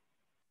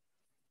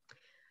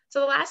 So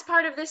the last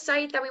part of this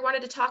site that we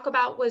wanted to talk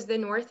about was the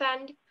north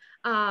end.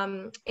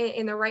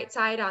 in the right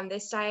side on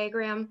this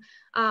diagram,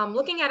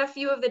 looking at a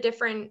few of the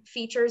different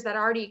features that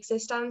already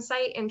exist on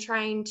site and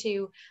trying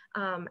to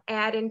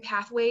add in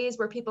pathways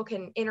where people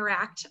can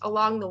interact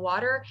along the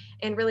water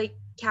and really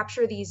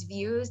capture these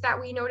views that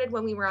we noted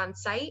when we were on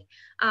site.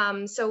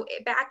 So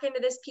back into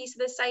this piece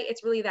of the site,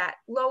 it's really that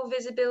low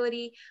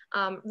visibility,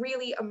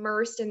 really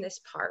immersed in this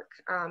park.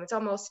 It's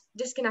almost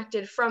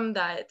disconnected from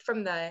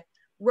the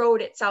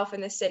road itself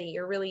in the city.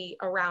 You're really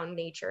around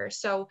nature.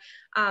 So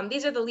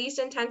these are the least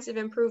intensive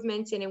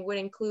improvements, and it would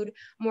include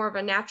more of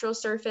a natural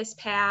surface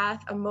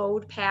path, a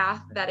mowed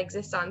path that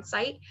exists on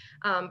site,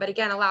 but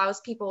again,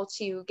 allows people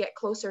to get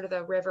closer to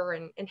the river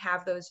and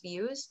have those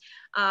views.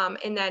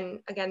 And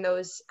then again,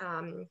 those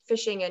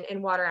fishing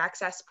and water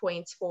access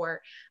points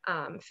for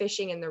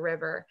fishing in the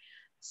river.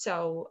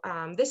 So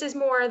this is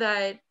more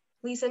the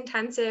least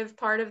intensive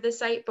part of the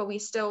site, but we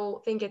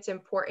still think it's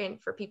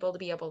important for people to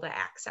be able to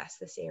access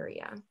this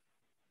area.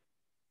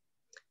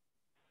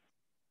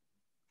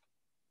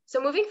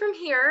 So moving from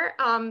here,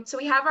 so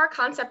we have our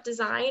concept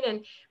design,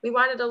 and we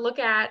wanted to look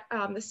at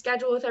the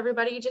schedule with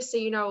everybody, just so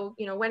you know,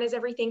 when is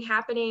everything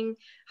happening?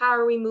 How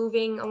are we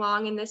moving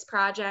along in this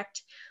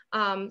project?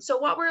 So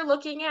what we're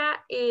looking at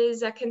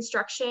is a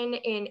construction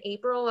in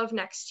April of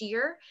next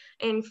year.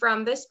 And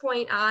from this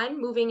point on,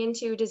 moving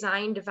into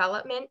design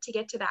development to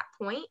get to that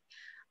point.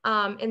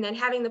 And then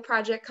having the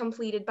project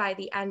completed by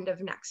the end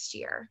of next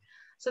year.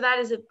 So that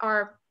is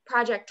our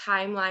project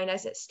timeline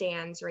as it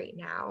stands right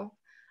now.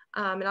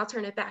 And I'll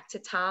turn it back to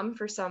Tom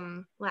for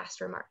some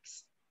last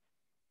remarks.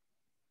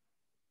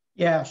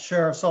 Yeah,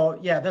 sure. So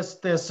yeah,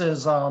 this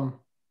is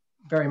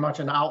very much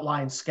an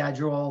outline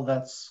schedule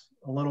that's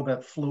a little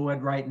bit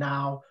fluid right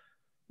now.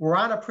 We're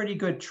on a pretty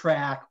good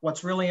track.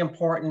 What's really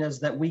important is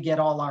that we get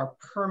all our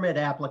permit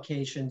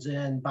applications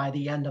in by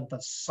the end of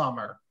the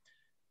summer.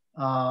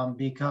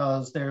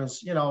 Because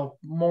there's,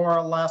 more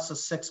or less a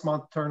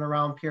 6-month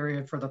turnaround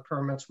period for the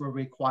permits we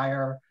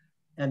require.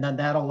 And then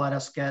that'll let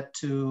us get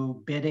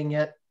to bidding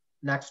it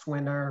next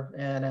winter.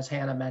 And as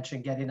Hannah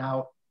mentioned, getting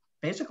out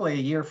basically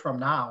a year from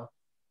now,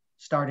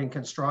 starting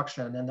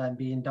construction and then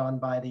being done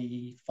by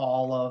the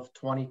fall of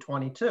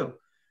 2022.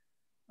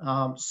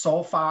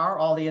 So far,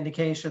 all the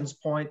indications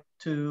point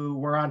to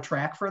we're on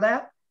track for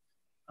that.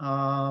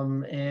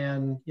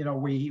 And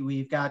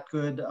we've got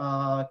good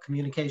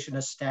communication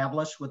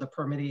established with the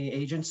permitting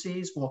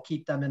agencies. We'll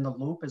keep them in the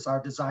loop as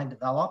our design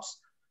develops,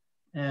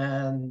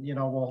 and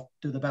we'll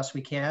do the best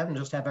we can and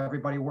just have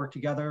everybody work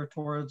together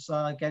towards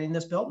getting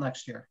this built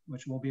next year,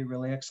 which will be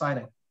really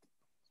exciting.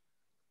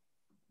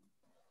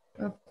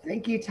 Well,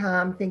 thank you,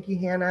 Tom. Thank you,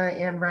 Hannah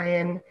and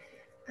Ryan.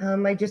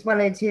 I just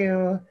wanted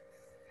to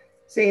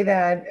say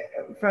that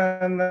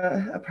from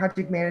a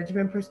project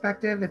management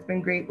perspective, it's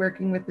been great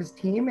working with this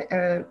team,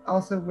 and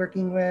also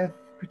working with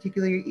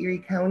particularly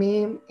Erie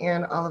County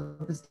and all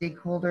of the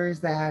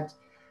stakeholders that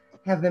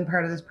have been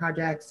part of this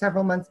project.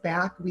 Several months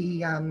back, we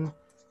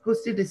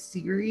hosted a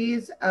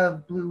series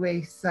of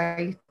Blueway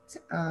site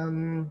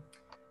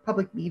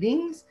public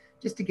meetings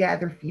just to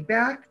gather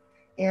feedback.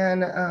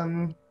 And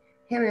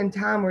Hannah and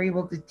Tom were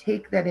able to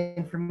take that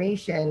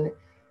information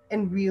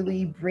and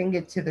really bring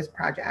it to this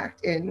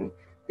project. And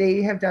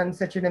they have done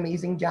such an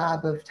amazing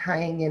job of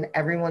tying in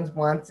everyone's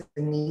wants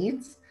and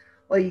needs.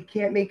 Well, you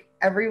can't make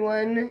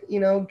everyone,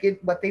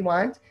 get what they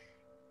want.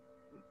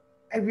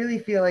 I really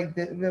feel like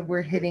that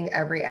we're hitting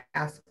every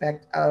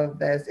aspect of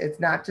this. It's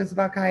not just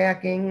about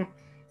kayaking.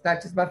 It's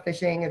not just about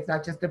fishing. It's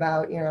not just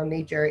about,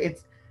 nature.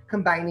 It's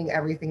combining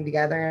everything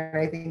together. And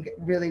I think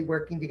really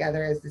working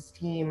together as this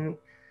team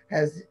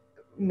has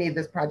made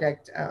this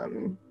project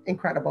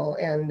incredible.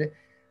 And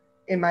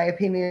in my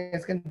opinion,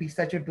 it's going to be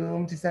such a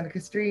boom to Seneca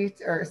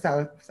Street, or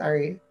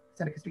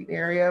Seneca Street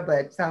area,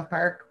 but South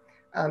Park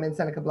and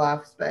Seneca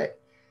Bluffs. But,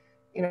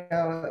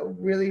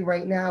 really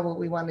right now, what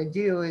we want to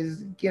do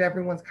is get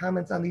everyone's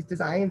comments on these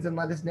designs and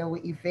let us know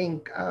what you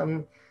think.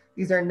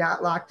 These are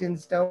not locked in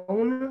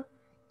stone,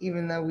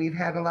 even though we've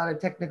had a lot of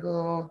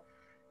technical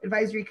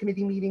advisory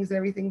committee meetings and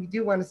everything. We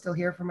do want to still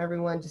hear from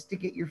everyone just to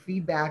get your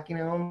feedback,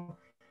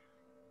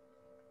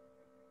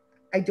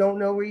 I don't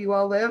know where you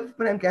all live,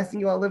 but I'm guessing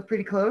you all live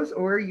pretty close,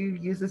 or you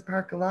use this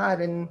park a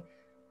lot. And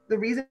the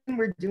reason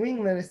we're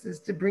doing this is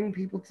to bring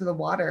people to the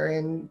water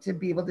and to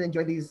be able to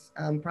enjoy these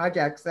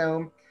projects.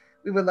 So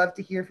we would love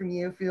to hear from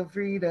you. Feel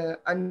free to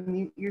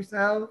unmute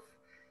yourself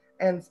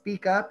and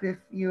speak up if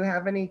you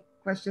have any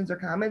questions or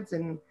comments,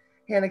 and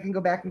Hannah can go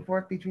back and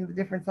forth between the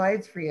different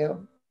slides for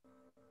you.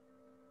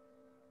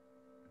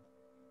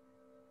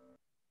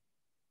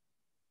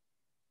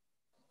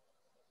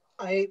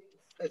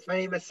 My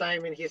name is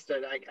Simon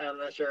Houston. I'm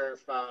not sure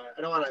if, I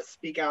don't want to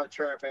speak out,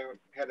 sure if I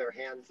have their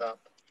hands up.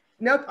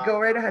 Nope, go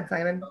right ahead,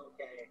 Simon.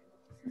 Okay.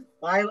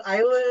 Well,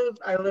 I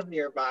live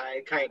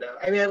nearby, kind of.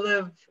 I mean, I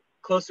live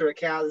closer to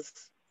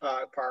Kaz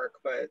Park,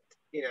 but,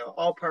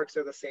 all parks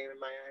are the same in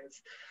my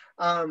eyes.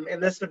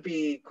 And this would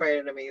be quite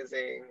an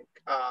amazing,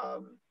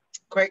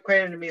 quite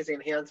an amazing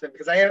enhancement,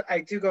 because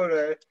I do go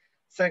to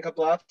Seneca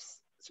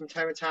Bluffs from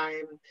time to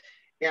time.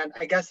 And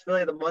I guess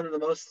really one of the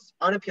most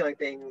unappealing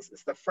things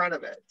is the front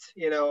of it,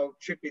 you know,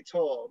 truth be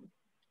told.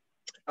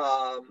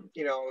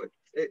 You know,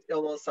 it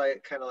almost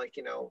like kind of like,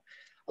 you know,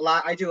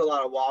 I do a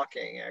lot of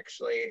walking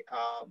actually,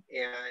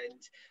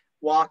 and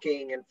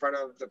walking in front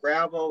of the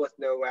gravel with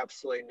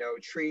absolutely no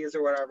trees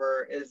or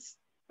whatever is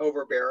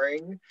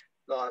overbearing.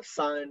 The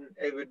sun,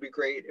 it would be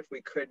great if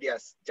we could,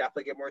 yes,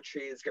 definitely get more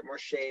trees, get more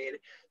shade,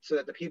 so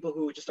that the people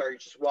who just are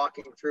just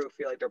walking through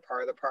feel like they're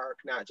part of the park,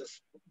 not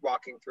just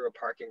walking through a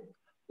parking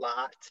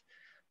lot.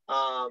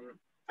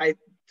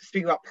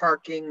 Speaking about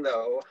parking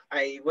though,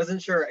 I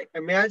wasn't sure, I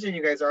imagine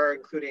you guys are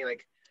including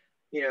like,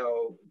 you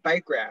know,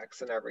 bike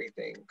racks and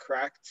everything,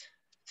 correct?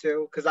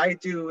 Too, because I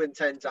do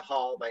intend to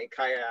haul my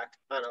kayak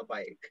on a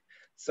bike.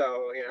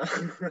 So, you know.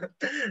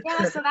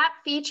 Yeah, so that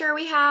feature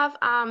we have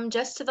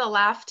just to the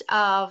left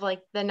of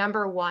like the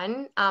number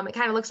 1, it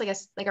kind of looks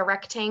like a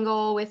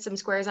rectangle with some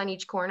squares on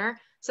each corner.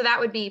 So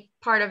that would be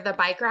part of the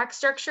bike rack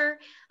structure.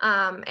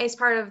 As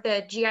part of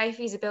the GI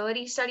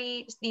feasibility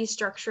study, these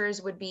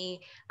structures would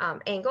be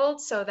angled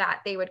so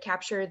that they would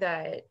capture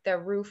the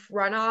roof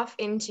runoff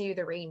into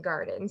the rain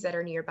gardens that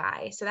are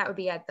nearby. So that would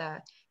be at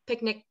the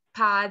picnic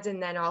pods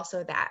and then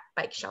also that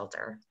bike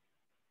shelter.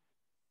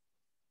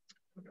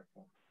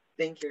 Wonderful.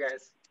 Thank you,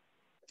 guys.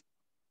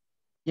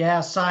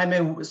 Yeah,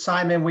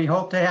 Simon, we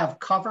hope to have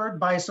covered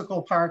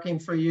bicycle parking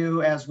for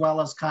you as well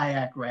as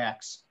kayak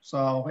racks.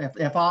 So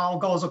if all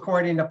goes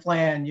according to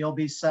plan, you'll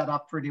be set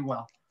up pretty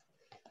well.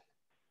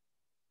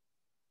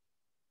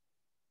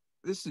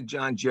 This is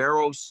John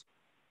Jaros.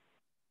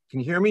 Can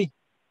you hear me?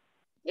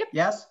 Yep.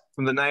 Yes.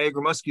 From the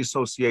Niagara Muskie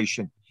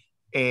Association.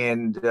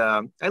 And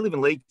I live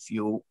in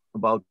Lakeview,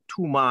 about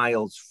 2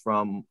 miles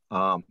from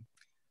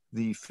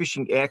the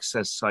fishing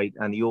access site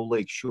on the Old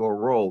Lake Shore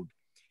Road.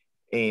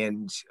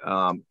 And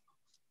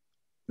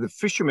the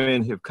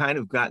fishermen have kind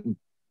of gotten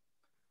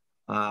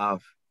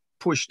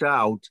pushed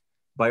out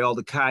by all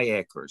the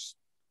kayakers,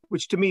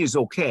 which to me is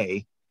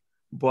okay.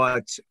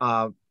 But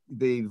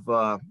they've,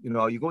 you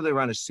know, you go there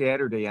on a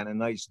Saturday on a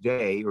nice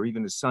day or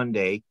even a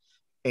Sunday,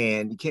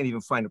 and you can't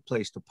even find a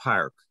place to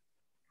park.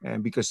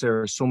 And because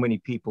there are so many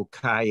people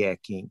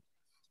kayaking.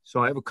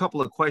 So I have a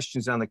couple of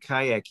questions on the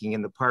kayaking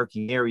in the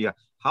parking area.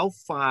 How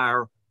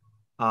far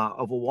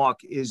of a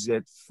walk is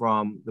it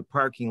from the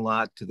parking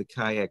lot to the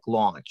kayak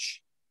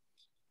launch?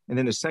 And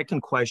then the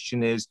second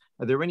question is,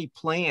 are there any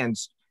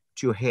plans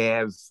to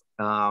have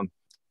an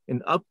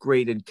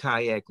upgraded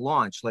kayak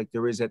launch like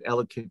there is at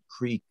Ellicott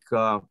Creek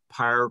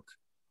Park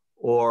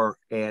or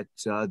at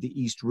the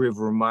East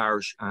River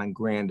Marsh on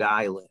Grand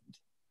Island?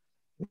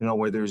 You know,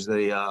 where there's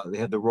they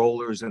have the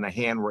rollers and the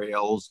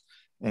handrails,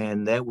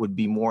 and that would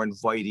be more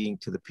inviting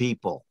to the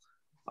people.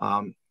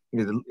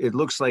 It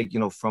looks like,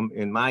 you know, from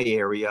in my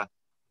area,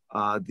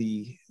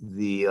 the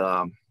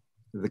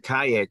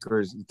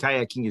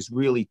kayaking is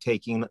really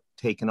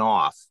taken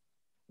off,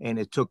 and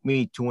it took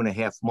me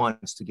 2.5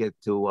 months to get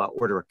to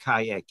order a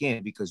kayak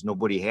in because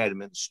nobody had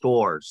them in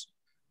stores.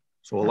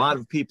 So a lot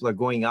of people are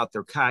going out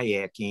there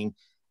kayaking,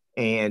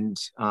 and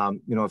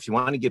you know, if you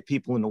want to get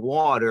people in the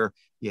water,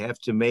 you have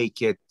to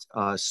make it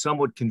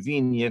somewhat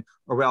convenient,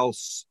 or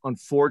else,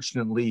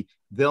 unfortunately,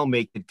 they'll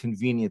make it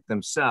convenient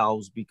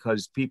themselves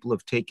because people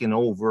have taken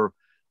over.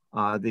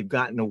 They've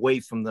gotten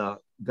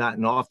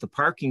off the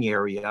parking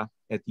area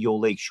at the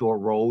Old Lake Shore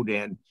Road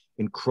and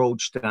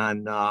encroached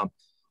on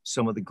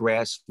some of the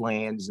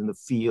grasslands in the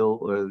field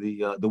or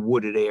the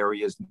wooded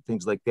areas and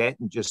things like that,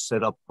 and just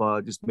set up,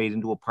 just made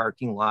into a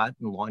parking lot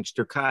and launched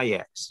their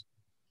kayaks.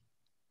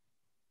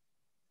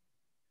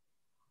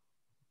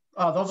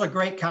 Those are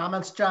great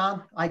comments,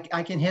 John. I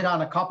can hit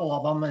on a couple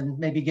of them and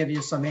maybe give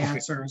you some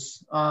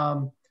answers.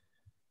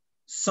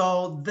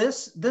 So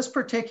this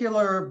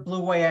particular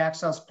Blueway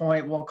access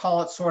point, we'll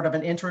call it sort of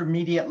an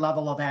intermediate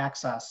level of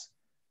access.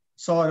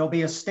 So it'll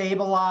be a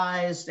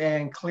stabilized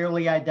and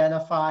clearly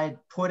identified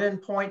put-in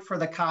point for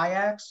the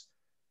kayaks,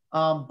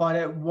 but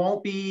it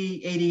won't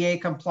be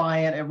ADA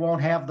compliant. It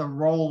won't have the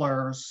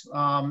rollers.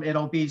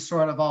 It'll be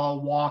sort of a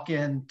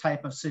walk-in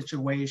type of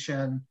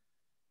situation,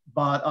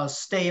 but a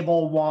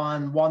stable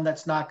one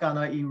that's not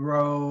gonna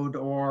erode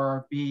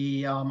or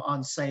be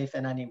unsafe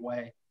in any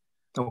way.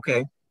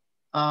 Okay.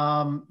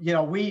 You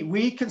know,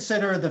 we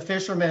consider the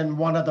fishermen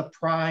one of the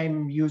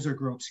prime user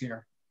groups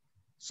here.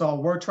 So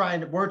we're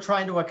trying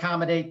to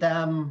accommodate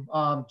them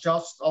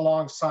just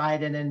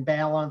alongside and in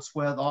balance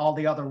with all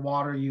the other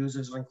water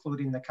users,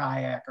 including the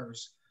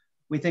kayakers.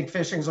 We think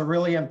fishing is a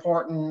really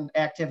important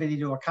activity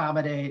to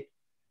accommodate.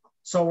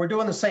 So we're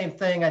doing the same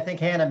thing. I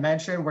think Hannah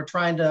mentioned, we're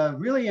trying to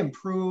really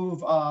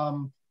improve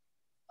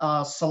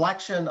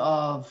selection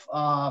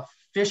of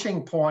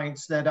fishing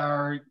points that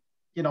are,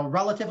 you know,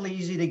 relatively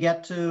easy to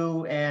get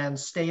to and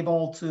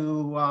stable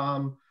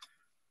to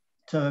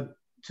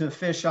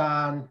fish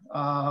on.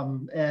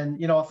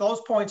 And, you know, if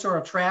those points are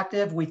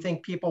attractive, we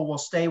think people will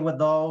stay with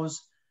those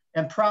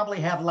and probably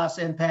have less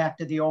impact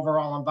to the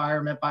overall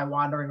environment by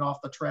wandering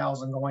off the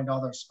trails and going to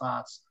other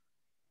spots.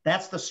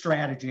 That's the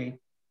strategy.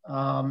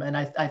 And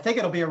I think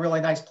it'll be a really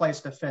nice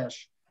place to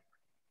fish.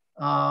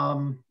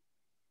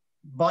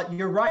 But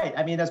you're right.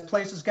 I mean, as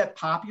places get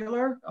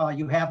popular,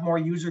 you have more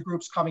user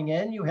groups coming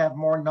in, you have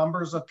more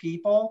numbers of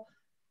people.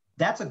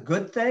 That's a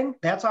good thing.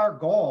 That's our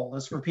goal,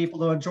 is for people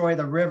to enjoy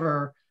the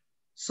river.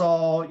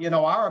 So, you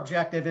know, our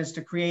objective is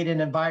to create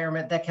an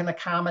environment that can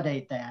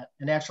accommodate that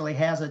and actually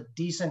has a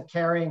decent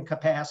carrying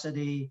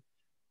capacity,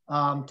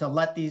 to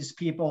let these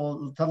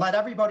people, to let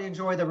everybody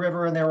enjoy the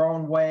river in their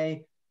own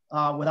way,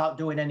 without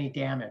doing any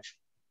damage.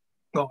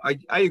 No,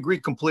 I agree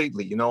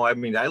completely. You know, I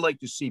mean, I like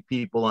to see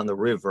people on the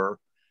river.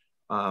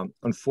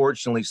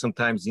 Unfortunately,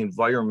 sometimes the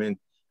environment,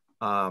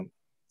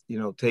 you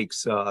know,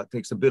 takes a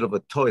bit of a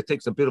toll. It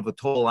takes a bit of a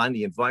toll on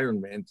the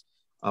environment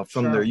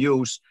from Sure. their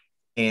use.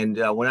 And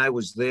when I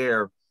was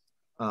there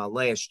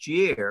last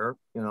year,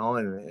 you know,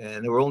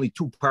 and there were only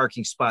 2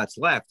 parking spots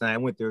left, and I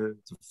went there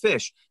to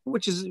fish,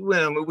 which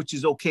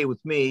is okay with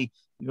me.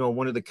 You know,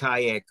 one of the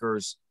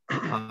kayakers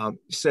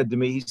said to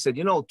me, he said,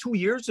 you know, 2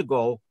 years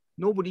ago,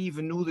 nobody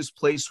even knew this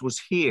place was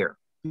here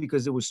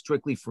because it was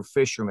strictly for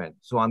fishermen.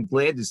 So I'm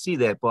glad to see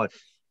that, but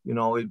you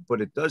know,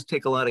 it does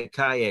take a lot of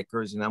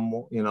kayakers, and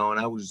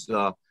I was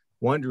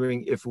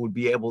wondering if it would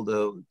be able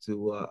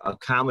to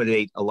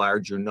accommodate a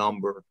larger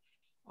number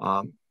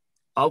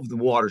of the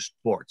water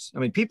sports. I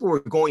mean, people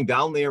were going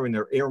down there in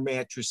their air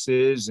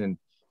mattresses and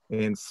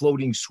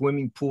floating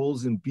swimming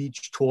pools and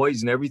beach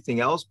toys and everything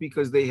else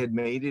because they had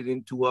made it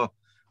into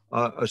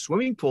a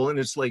swimming pool. And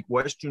it's like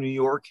Western New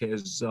York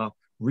has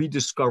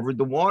rediscovered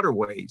the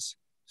waterways,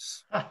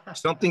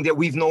 something that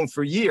we've known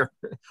for years.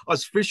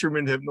 Us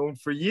fishermen have known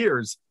for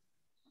years.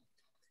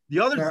 The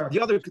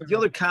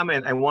other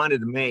comment I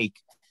wanted to make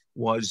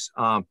was,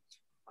 you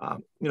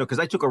know, because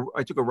I took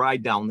a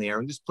ride down there,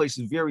 and this place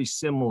is very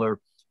similar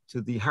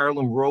to the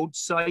Harlem Road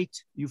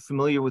site. You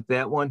familiar with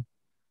that one?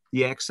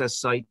 The access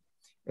site,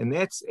 and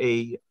that's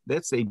a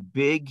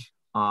big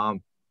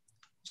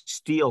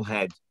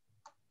steelhead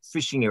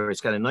fishing area.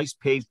 It's got a nice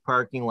paved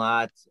parking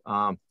lot.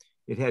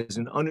 It has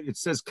it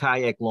says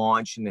kayak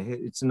launch, and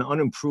it's an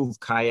unimproved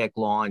kayak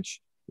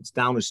launch. It's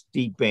down a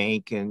steep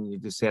bank, and you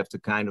just have to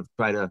kind of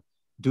try to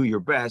do your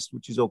best,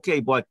 which is okay.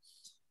 But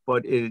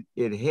it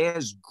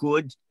has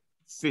good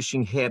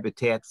fishing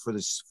habitat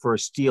for a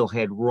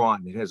steelhead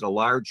run. It has a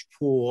large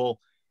pool,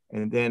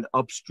 and then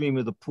upstream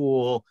of the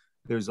pool,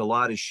 there's a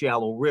lot of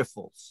shallow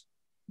riffles.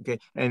 Okay,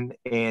 and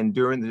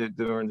during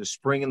the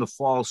spring and the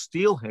fall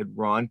steelhead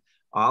run,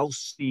 I'll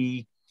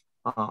see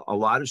a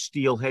lot of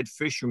steelhead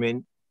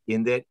fishermen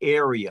in that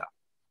area,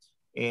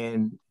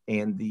 and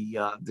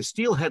the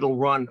steelhead will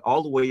run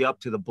all the way up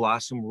to the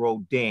Blossom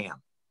Road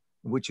Dam,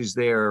 which is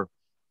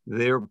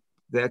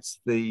that's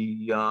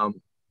the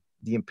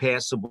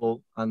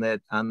impassable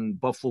on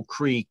Buffalo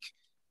Creek.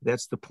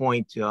 That's the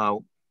point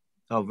of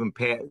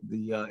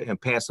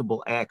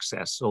impassable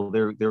access. So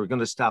they're going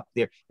to stop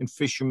there, and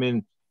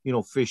fishermen, you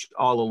know, fish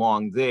all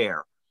along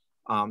there.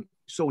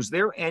 So is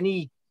there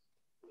any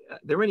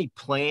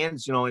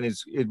plans, you know, and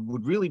it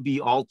would really be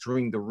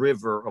altering the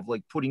river of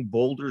like putting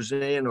boulders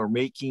in or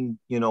making,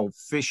 you know,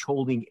 fish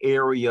holding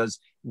areas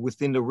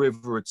within the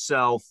river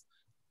itself,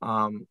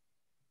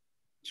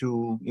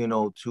 to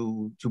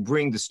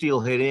bring the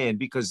steelhead in?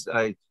 Because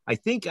I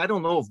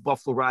don't know if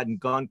Buffalo Rod and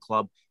Gun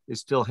Club is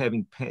still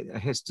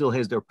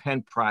has their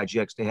pen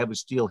projects to have a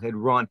steelhead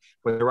run,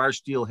 but there are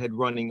steelhead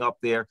running up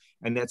there,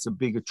 and that's a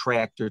big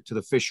attractor to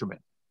the fishermen.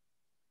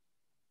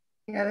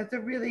 Yeah, that's a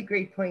really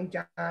great point,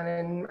 John.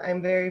 And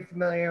I'm very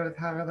familiar with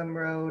Harlem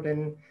Road,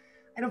 and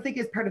I don't think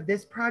as part of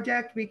this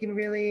project we can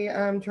really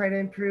try to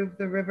improve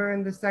the river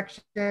in this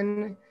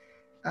section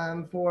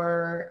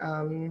for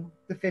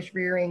the fish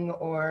rearing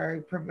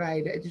or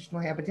provide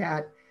additional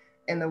habitat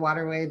in the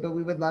waterway, but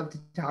we would love to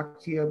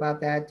talk to you about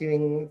that,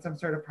 doing some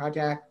sort of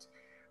project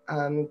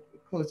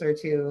closer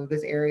to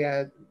this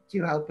area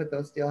to help with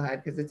those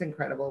steelhead, because it's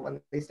incredible when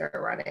they start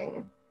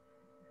running.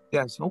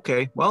 Yes,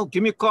 okay. Well,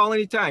 give me a call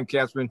anytime,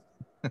 Catherine.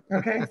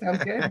 Okay,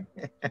 sounds good.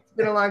 It's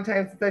been a long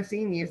time since I've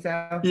seen you,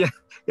 so. Yeah,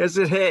 yes,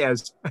 it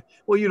has.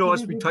 Well, you know,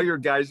 us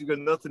retired guys, you got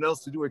nothing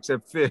else to do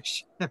except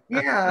fish.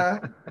 Yeah,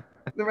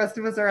 the rest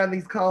of us are on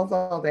these calls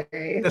all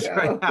day. That's so.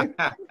 right.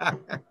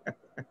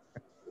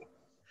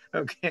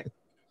 Okay.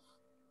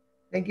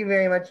 Thank you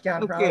very much,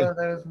 John, for Okay. all of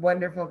those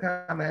wonderful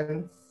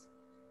comments.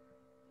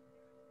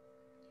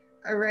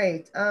 All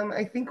right,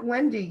 I think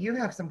Wendy, you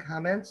have some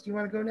comments. Do you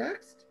want to go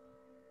next?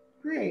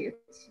 Great.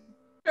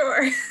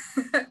 Sure.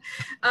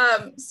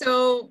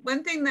 So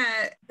one thing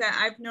that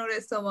I've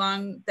noticed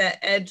along that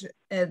edge,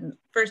 and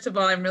first of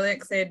all, I'm really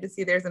excited to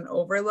see there's an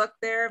overlook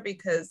there,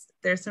 because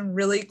there's some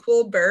really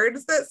cool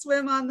birds that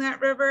swim on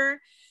that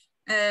river,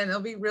 and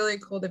it'll be really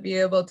cool to be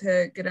able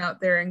to get out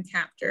there and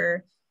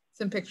capture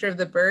some picture of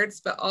the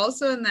birds, but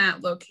also in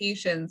that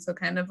location. So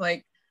kind of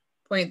like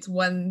points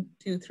 1,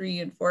 2, 3,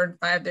 and 4, and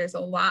 5, there's a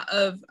lot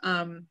of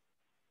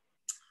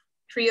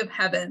tree of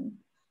heaven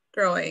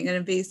growing, an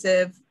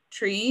invasive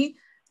tree.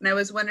 And I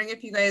was wondering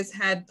if you guys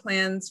had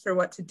plans for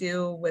what to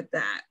do with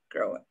that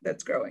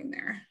that's growing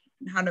there,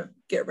 and how to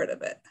get rid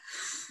of it.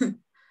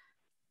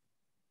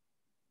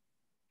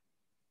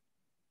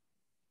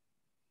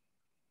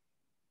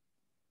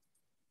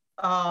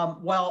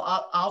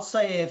 Well, I'll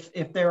say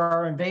if there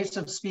are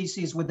invasive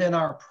species within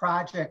our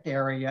project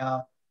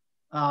area,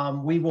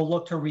 we will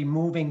look to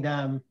removing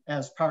them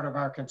as part of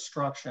our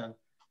construction.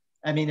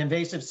 I mean,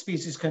 invasive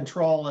species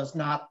control is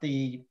not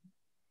the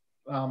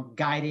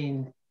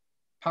guiding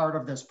part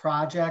of this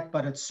project,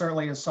 but it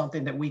certainly is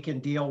something that we can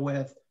deal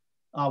with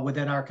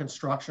within our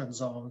construction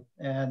zone.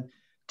 And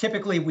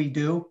typically we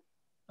do.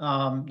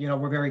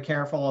 We're very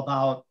careful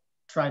about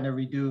trying to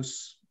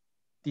reduce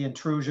the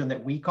intrusion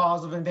that we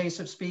cause of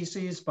invasive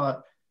species,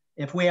 but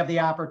if we have the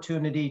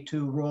opportunity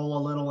to roll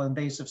a little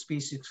invasive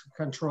species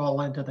control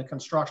into the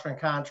construction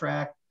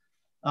contract,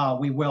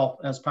 we will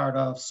as part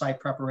of site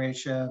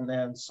preparation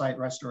and site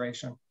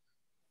restoration.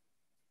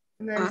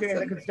 And then during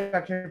the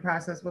construction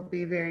process, we'll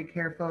be very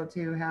careful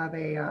to have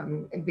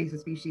a invasive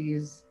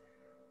species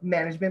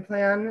management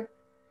plan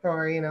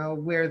for,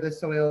 where the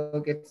soil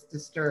gets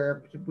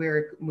disturbed, where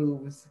it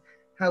moves,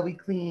 how we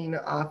clean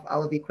off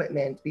all of the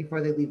equipment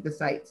before they leave the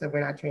site so we're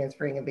not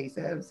transferring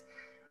invasives.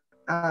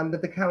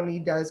 But the county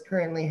does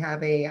currently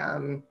have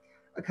a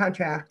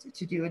contract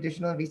to do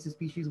additional invasive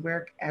species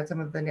work at some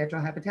of the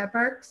natural habitat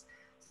parks.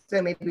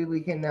 So maybe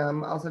we can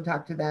also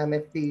talk to them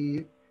if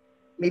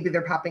maybe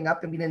they're popping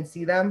up and we didn't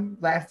see them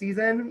last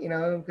season,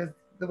 because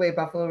the way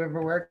Buffalo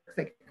River works,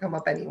 they can come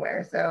up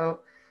anywhere. So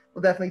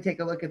we'll definitely take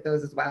a look at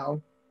those as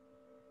well.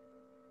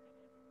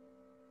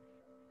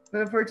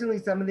 But unfortunately,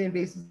 some of the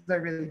invasives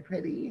are really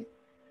pretty.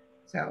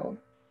 So.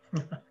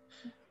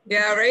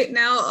 Yeah, right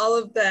now, all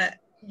of that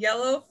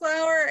yellow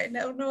flower, I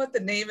don't know what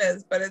the name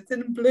is, but it's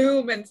in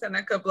bloom in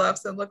Seneca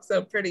Bluffs. It looks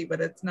so pretty, but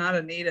it's not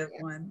a native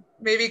one.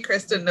 Maybe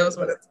Kristen knows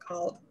what it's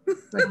called.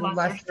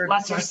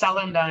 Lesser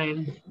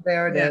celandine.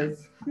 There it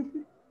is.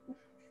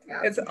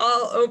 Yeah. It's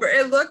all over.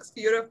 It looks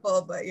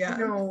beautiful, but yeah.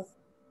 No.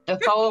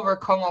 It's all over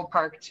Como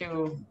Park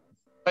too.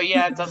 But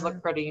yeah, it does look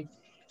pretty.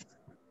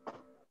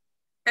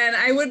 And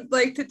I would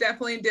like to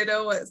definitely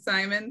ditto what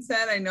Simon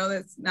said. I know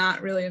that's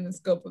not really in the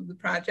scope of the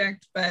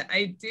project, but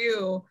I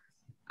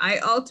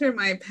alter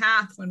my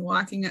path when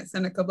walking at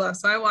Seneca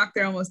Bluffs. So I walk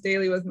there almost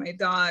daily with my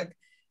dog,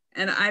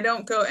 and I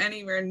don't go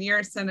anywhere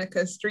near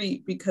Seneca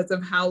Street because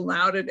of how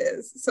loud it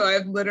is. So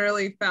I've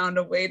literally found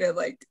a way to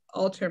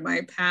alter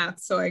my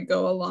path. So I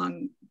go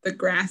along the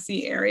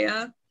grassy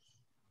area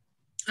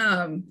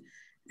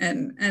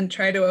and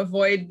try to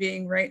avoid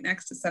being right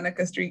next to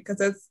Seneca Street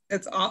because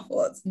it's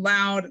awful. It's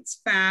loud,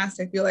 it's fast.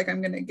 I feel like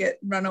I'm gonna get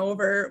run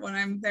over when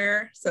I'm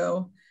there.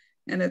 So,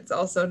 and it's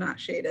also not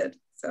shaded,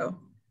 so.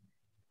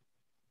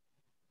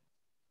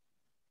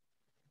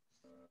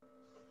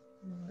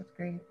 That's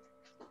great.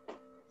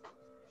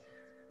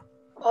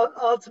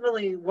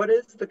 Ultimately, what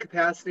is the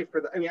capacity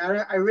for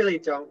I really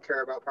don't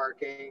care about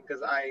parking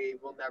because I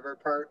will never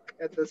park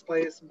at this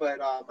place, but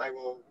I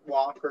will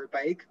walk or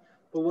bike.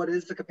 But what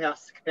is the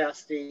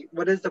capacity?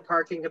 What is the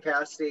parking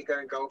capacity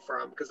going to go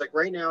from? Because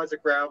right now it's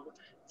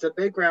a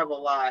big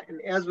gravel lot,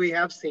 and as we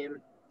have seen,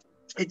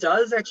 it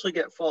does actually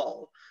get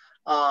full.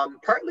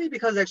 Partly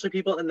because actually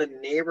people in the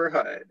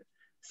neighborhood,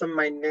 some of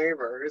my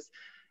neighbors,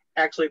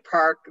 actually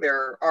park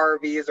their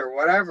RVs or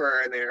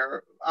whatever in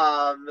there.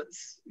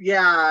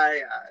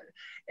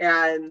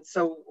 And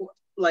so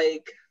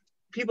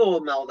people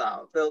will meld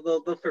out.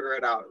 They'll figure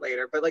it out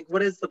later. But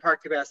what is the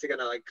park capacity going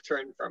to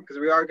turn from? Because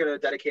we are going to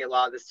dedicate a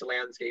lot of this to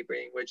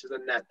landscaping, which is a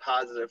net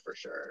positive for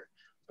sure.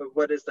 But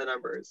what is the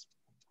numbers?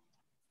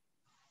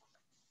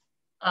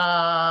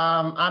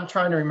 I'm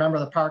trying to remember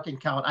the parking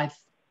count.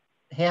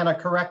 Hannah,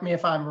 correct me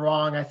if I'm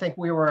wrong. I think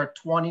we were at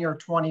 20 or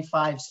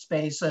 25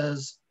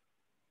 spaces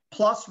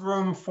plus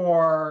room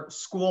for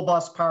school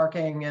bus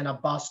parking and a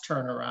bus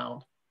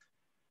turnaround.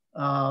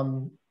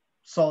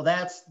 So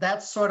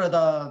that's sort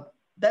of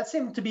that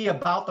seemed to be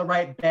about the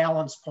right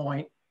balance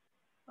point.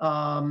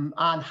 On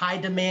high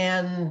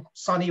demand,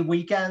 sunny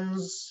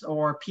weekends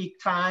or peak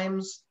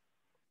times,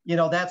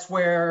 that's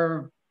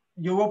where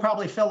you will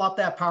probably fill up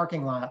that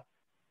parking lot.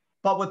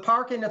 But with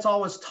parking, it's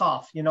always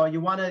tough. You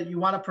want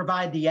to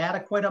provide the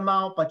adequate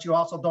amount, but you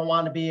also don't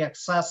want to be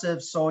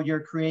excessive. So you're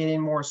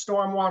creating more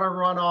stormwater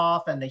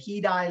runoff and the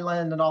heat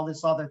island and all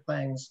these other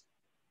things.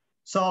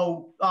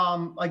 So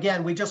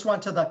again, we just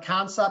went to the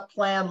concept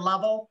plan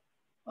level,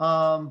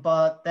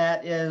 but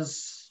that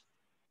is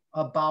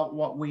about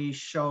what we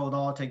showed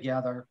all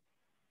together.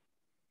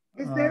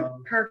 Is there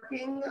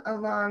parking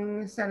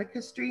along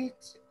Seneca Street?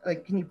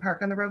 Can you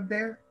park on the road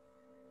there?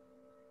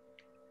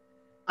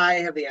 I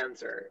have the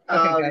answer.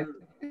 Okay,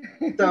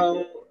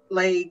 so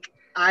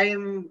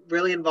I'm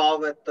really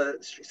involved with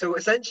so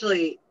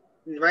essentially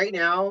right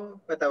now,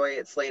 but the way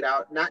it's laid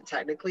out, not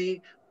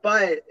technically,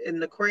 but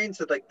in accordance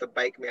with the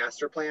bike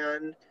master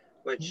plan,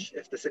 which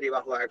if the city of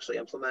Buffalo actually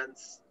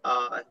implements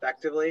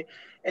effectively,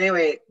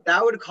 anyway,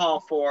 that would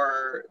call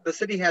for, the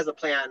city has a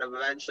plan of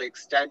eventually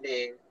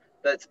extending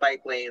its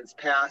bike lanes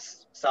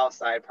past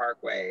Southside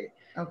Parkway.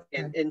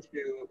 Okay.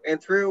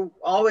 and through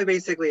all the way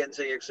basically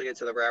until you actually get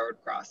to the railroad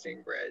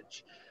crossing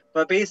bridge.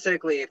 But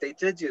basically, if they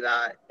did do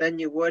that, then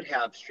you would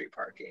have street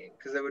parking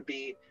because it would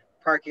be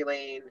parking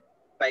lane,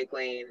 bike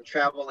lane,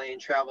 travel lane,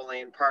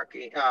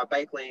 parking,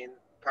 bike lane,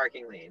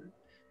 parking lane.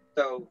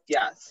 So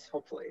yes,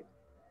 hopefully.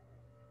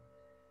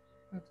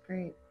 That's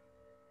great.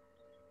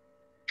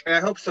 And I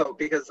hope so,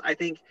 because I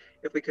think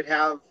if we could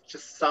have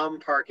just some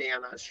parking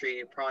on that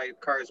street, probably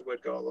cars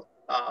would go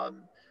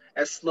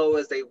as slow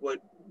as they would,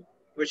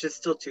 which is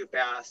still too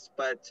fast.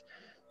 But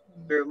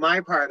through my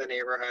part of the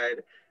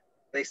neighborhood,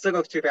 they still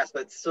go too fast,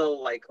 but it's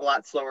still like a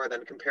lot slower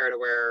than compared to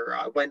where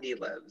Wendy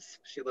lives.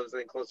 She lives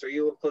like closer,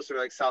 you live closer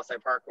to like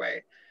Southside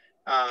Parkway.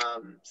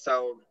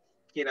 So,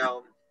 you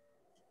know,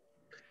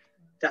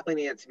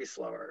 definitely need it to be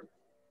slower.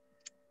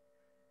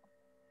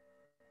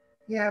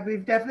 Yeah,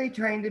 we've definitely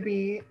trying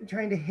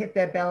to hit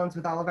that balance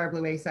with all of our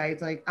Blueway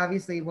sites. Like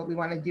obviously what we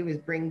want to do is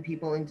bring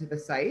people into the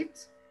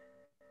site,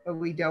 but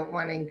we don't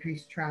want to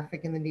increase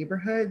traffic in the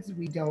neighborhoods.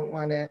 We don't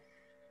want to,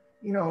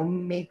 you know,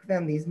 make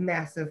them these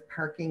massive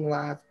parking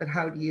lots, but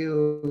how do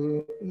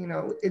you, you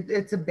know,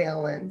 it's a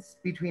balance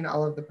between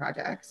all of the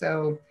projects.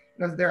 So,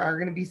 you know, there are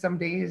going to be some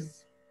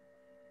days,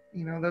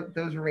 you know,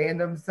 those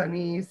random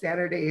sunny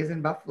Saturdays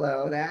in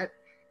Buffalo that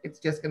it's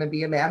just going to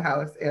be a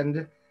madhouse.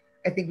 And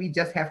I think we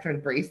just have to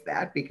embrace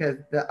that, because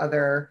the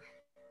other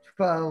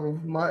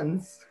 12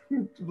 months,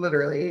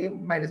 literally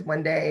minus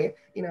one day,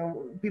 you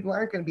know, people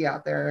aren't going to be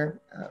out there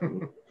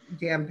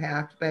jam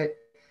packed, but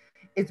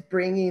it's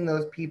bringing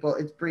those people,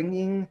 it's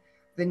bringing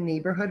the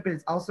neighborhood, but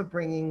it's also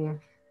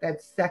bringing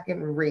that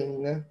second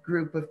ring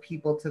group of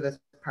people to this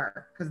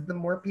park. Because the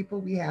more people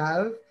we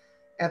have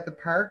at the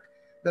park,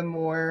 the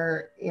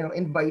more, you know,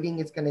 inviting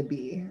it's going to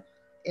be,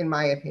 in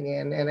my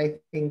opinion. And I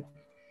think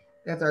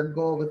that's our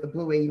goal with the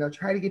Blueway, you know,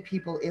 try to get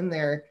people in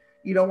there.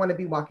 You don't want to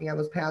be walking on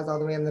those paths all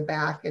the way in the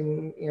back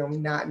and, you know,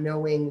 not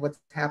knowing what's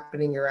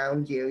happening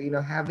around you. You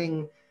know,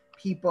 having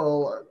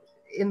people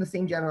in the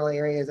same general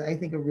areas, I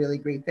think a really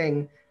great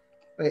thing.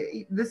 But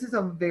this is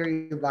a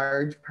very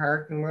large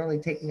park and we're only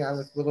taking on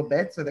this little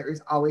bit. So there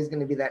is always going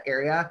to be that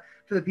area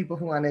for the people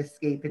who want to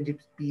escape and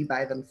just be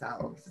by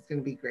themselves. It's going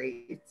to be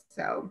great.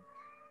 So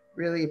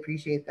really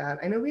appreciate that.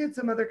 I know we had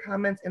some other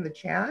comments in the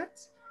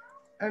chat.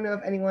 I don't know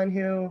if anyone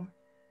who,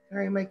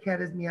 sorry, my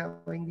cat is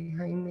meowing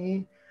behind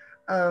me.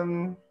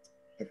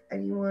 If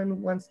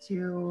anyone wants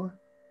to,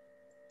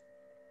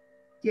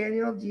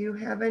 Daniel, do you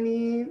have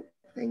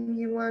anything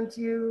you want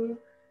to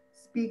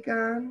speak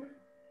on?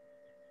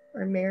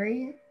 Or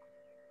Mary?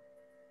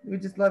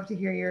 We'd just love to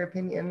hear your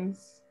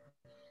opinions.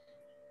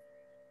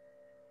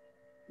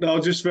 No,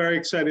 just very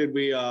excited.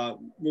 We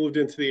moved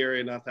into the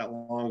area not that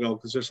long ago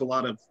because there's a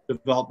lot of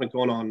development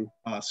going on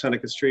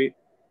Seneca Street.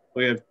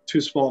 We have two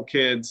small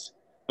kids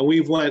and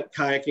we've went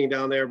kayaking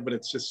down there,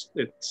 but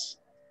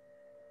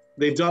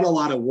they've done a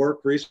lot of work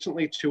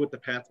recently too with the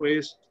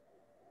pathways,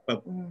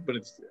 but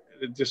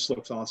it just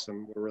looks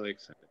awesome. We're really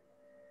excited.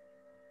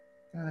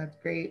 Oh, that's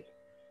great.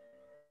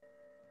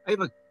 I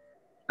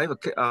have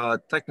a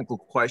technical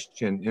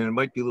question, and it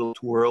might be a little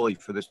too early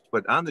for this,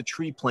 but on the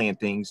tree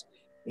plantings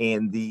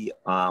and the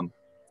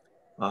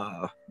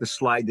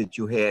slide that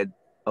you had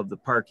of the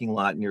parking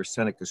lot near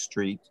Seneca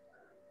Street,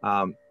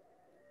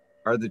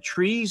 are the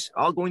trees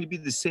all going to be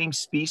the same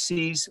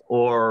species,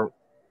 or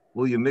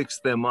will you mix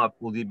them up?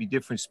 Will there be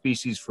different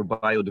species for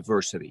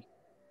biodiversity?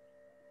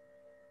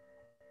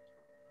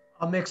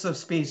 A mix of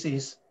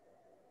species.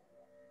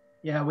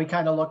 Yeah, we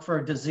kind of look for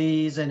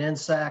disease and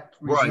insect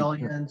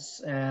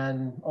resilience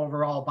and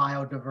overall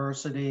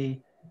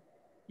biodiversity.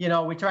 You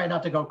know, we try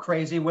not to go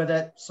crazy with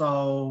it.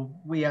 So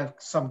we have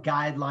some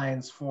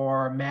guidelines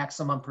for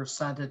maximum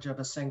percentage of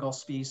a single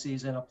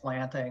species in a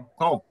planting.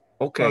 Oh,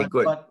 okay,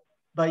 good.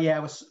 But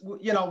yeah,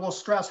 you know, we'll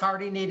stress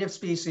hardy native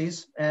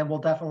species and we'll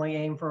definitely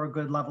aim for a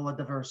good level of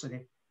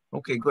diversity.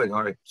 Okay, good.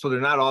 All right. So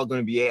they're not all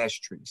going to be ash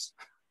trees.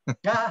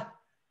 Yeah,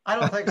 I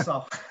don't think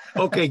so.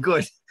 Okay,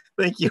 good.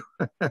 Thank you.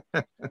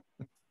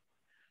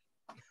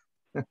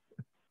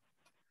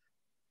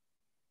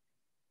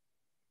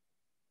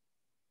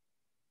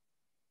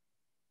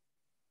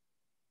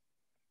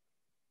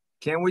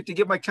 Can't wait to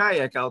get my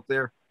kayak out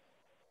there.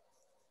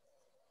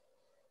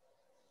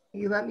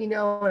 You let me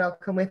know and I'll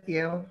come with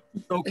you.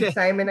 Okay. And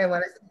Simon, I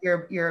want to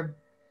see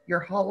your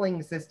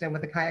hauling system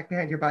with a kayak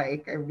behind your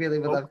bike. I really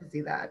would love to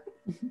see that.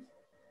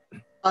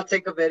 I'll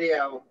take a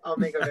video. I'll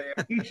make a video.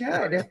 You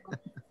should.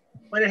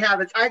 When it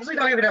happens. I actually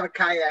don't even have a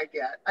kayak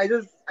yet. I've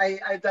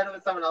done it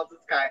with someone else's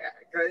kayak.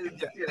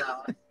 Because, you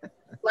know,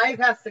 life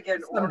has to get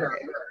in order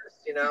first,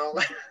 you know?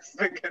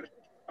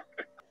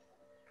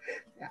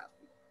 Yeah.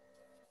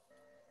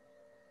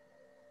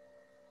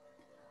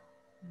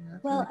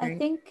 Well, I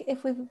think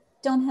if we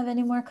don't have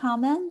any more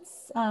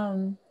comments,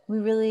 we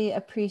really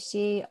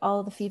appreciate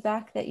all the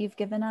feedback that you've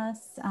given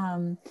us.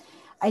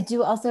 I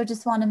do also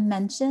just want to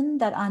mention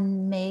that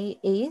on May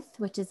 8th,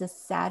 which is a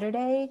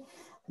Saturday,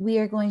 we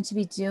are going to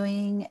be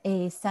doing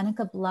a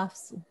Seneca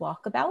Bluffs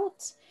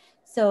walkabout.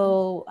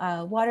 So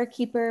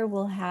Waterkeeper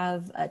will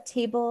have a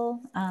table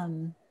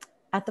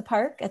at the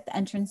park, at the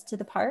entrance to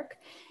the park,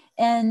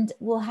 and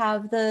we'll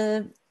have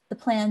the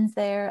plans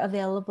there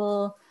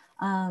available.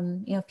 You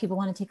know, if people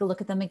want to take a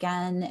look at them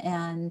again,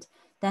 and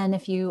then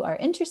if you are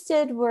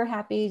interested,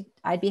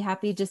 I'd be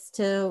happy just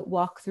to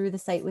walk through the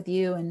site with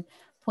you and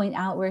point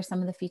out where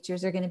some of the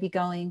features are going to be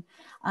going.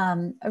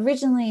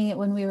 Originally,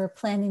 when we were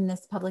planning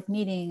this public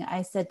meeting,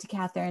 I said to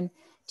Catherine,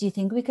 do you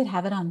think we could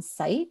have it on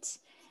site?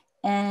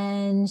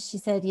 And she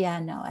said, yeah,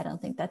 no, I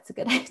don't think that's a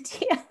good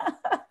idea.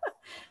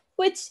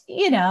 Which,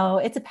 you know,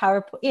 it's a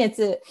PowerPoint,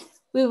 it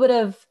would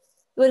have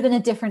been a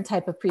different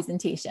type of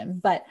presentation.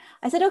 But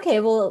I said, okay,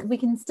 well, we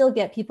can still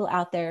get people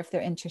out there if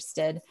they're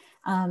interested.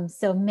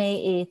 So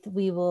May 8th,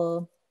 we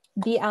will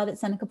be out at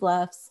Seneca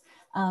Bluffs.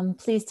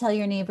 Please tell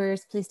your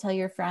neighbors, please tell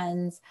your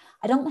friends.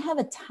 I don't have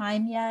a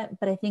time yet,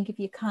 but I think if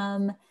you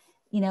come,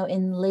 you know,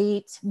 in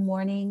late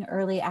morning,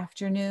 early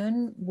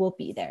afternoon, we'll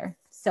be there.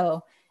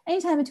 So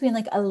anytime between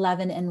like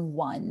 11 and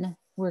 1,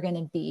 we're going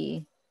to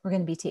be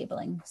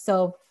tabling.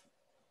 So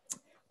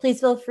please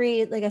feel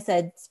free, like I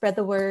said, spread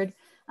the word.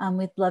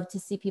 We'd love to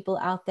see people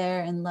out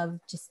there and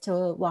love just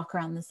to walk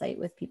around the site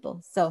with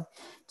people. So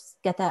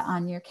just get that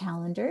on your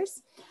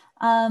calendars.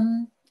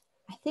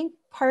 I think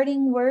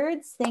parting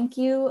words, thank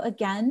you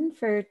again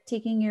for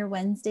taking your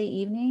Wednesday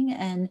evening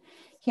and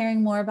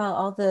hearing more about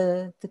all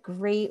the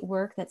great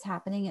work that's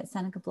happening at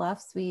Seneca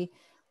Bluffs. We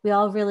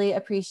all really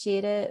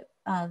appreciate it.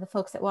 The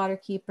folks at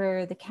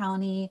Waterkeeper, the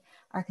county,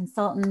 our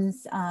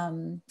consultants,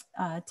 Tom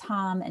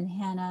and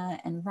Hannah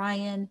and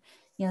Ryan,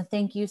 you know,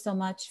 thank you so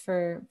much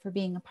for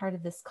being a part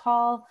of this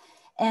call.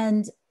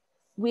 And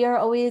we are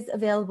always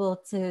available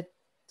to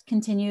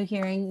continue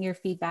hearing your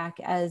feedback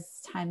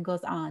as time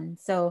goes on.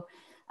 So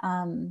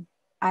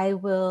I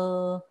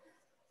will,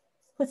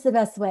 what's the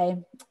best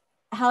way?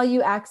 How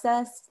you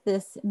access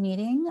this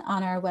meeting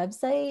on our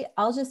website,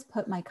 I'll just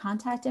put my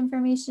contact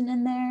information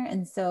in there.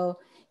 And so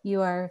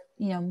you are,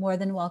 you know, more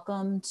than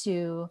welcome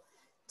to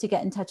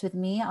get in touch with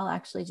me. I'll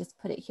actually just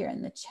put it here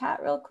in the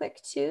chat real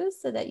quick too,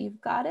 so that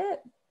you've got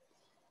it.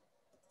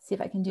 See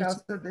if I can do.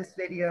 Also, this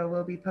video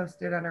will be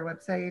posted on our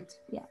website.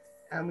 Yes.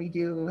 We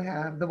do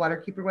have the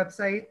Waterkeeper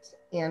website,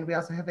 and we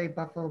also have a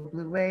Buffalo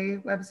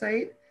Blueway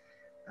website.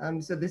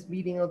 So this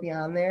meeting will be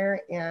on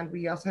there, and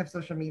we also have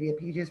social media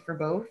pages for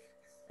both.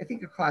 I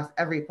think across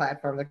every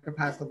platform that could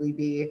possibly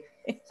be.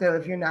 So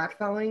if you're not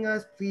following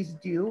us, please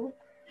do,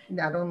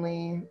 not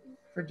only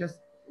for just,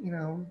 you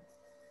know,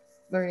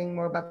 learning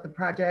more about the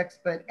projects,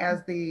 but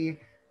as they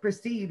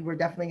proceed, we're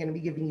definitely going to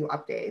be giving you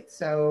updates.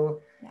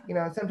 So, you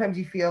know, sometimes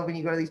you feel when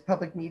you go to these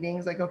public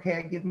meetings, like, okay,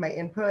 I give my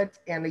input,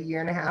 and a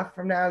year and a half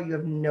from now, you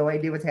have no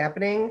idea what's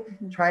happening,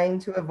 trying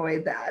to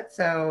avoid that.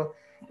 So,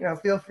 you know,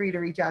 feel free to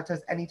reach out to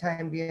us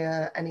anytime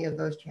via any of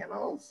those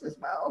channels as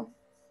well.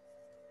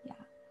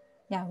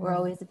 Yeah, we're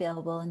always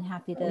available and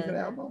happy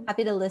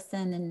to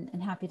listen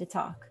and happy to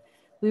talk.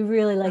 We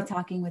really like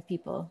talking with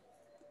people.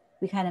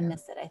 We kind of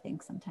miss it, I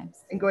think,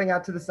 sometimes. And going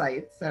out to the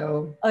site,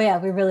 so. Oh yeah,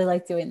 we really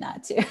like doing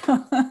that too.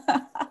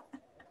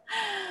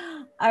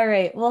 All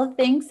right, well,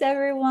 thanks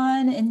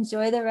everyone.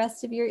 Enjoy the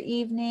rest of your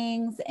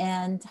evenings,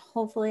 and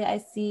hopefully I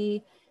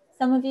see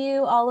some of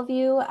you, all of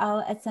you,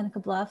 out at Seneca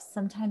Bluffs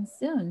sometime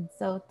soon.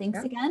 So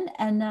thanks again,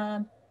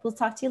 and we'll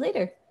talk to you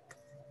later.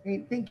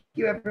 Great, thank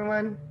you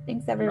everyone.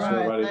 Thanks everyone.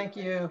 Right, thank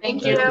you.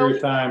 Thank you. Thanks for your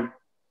time.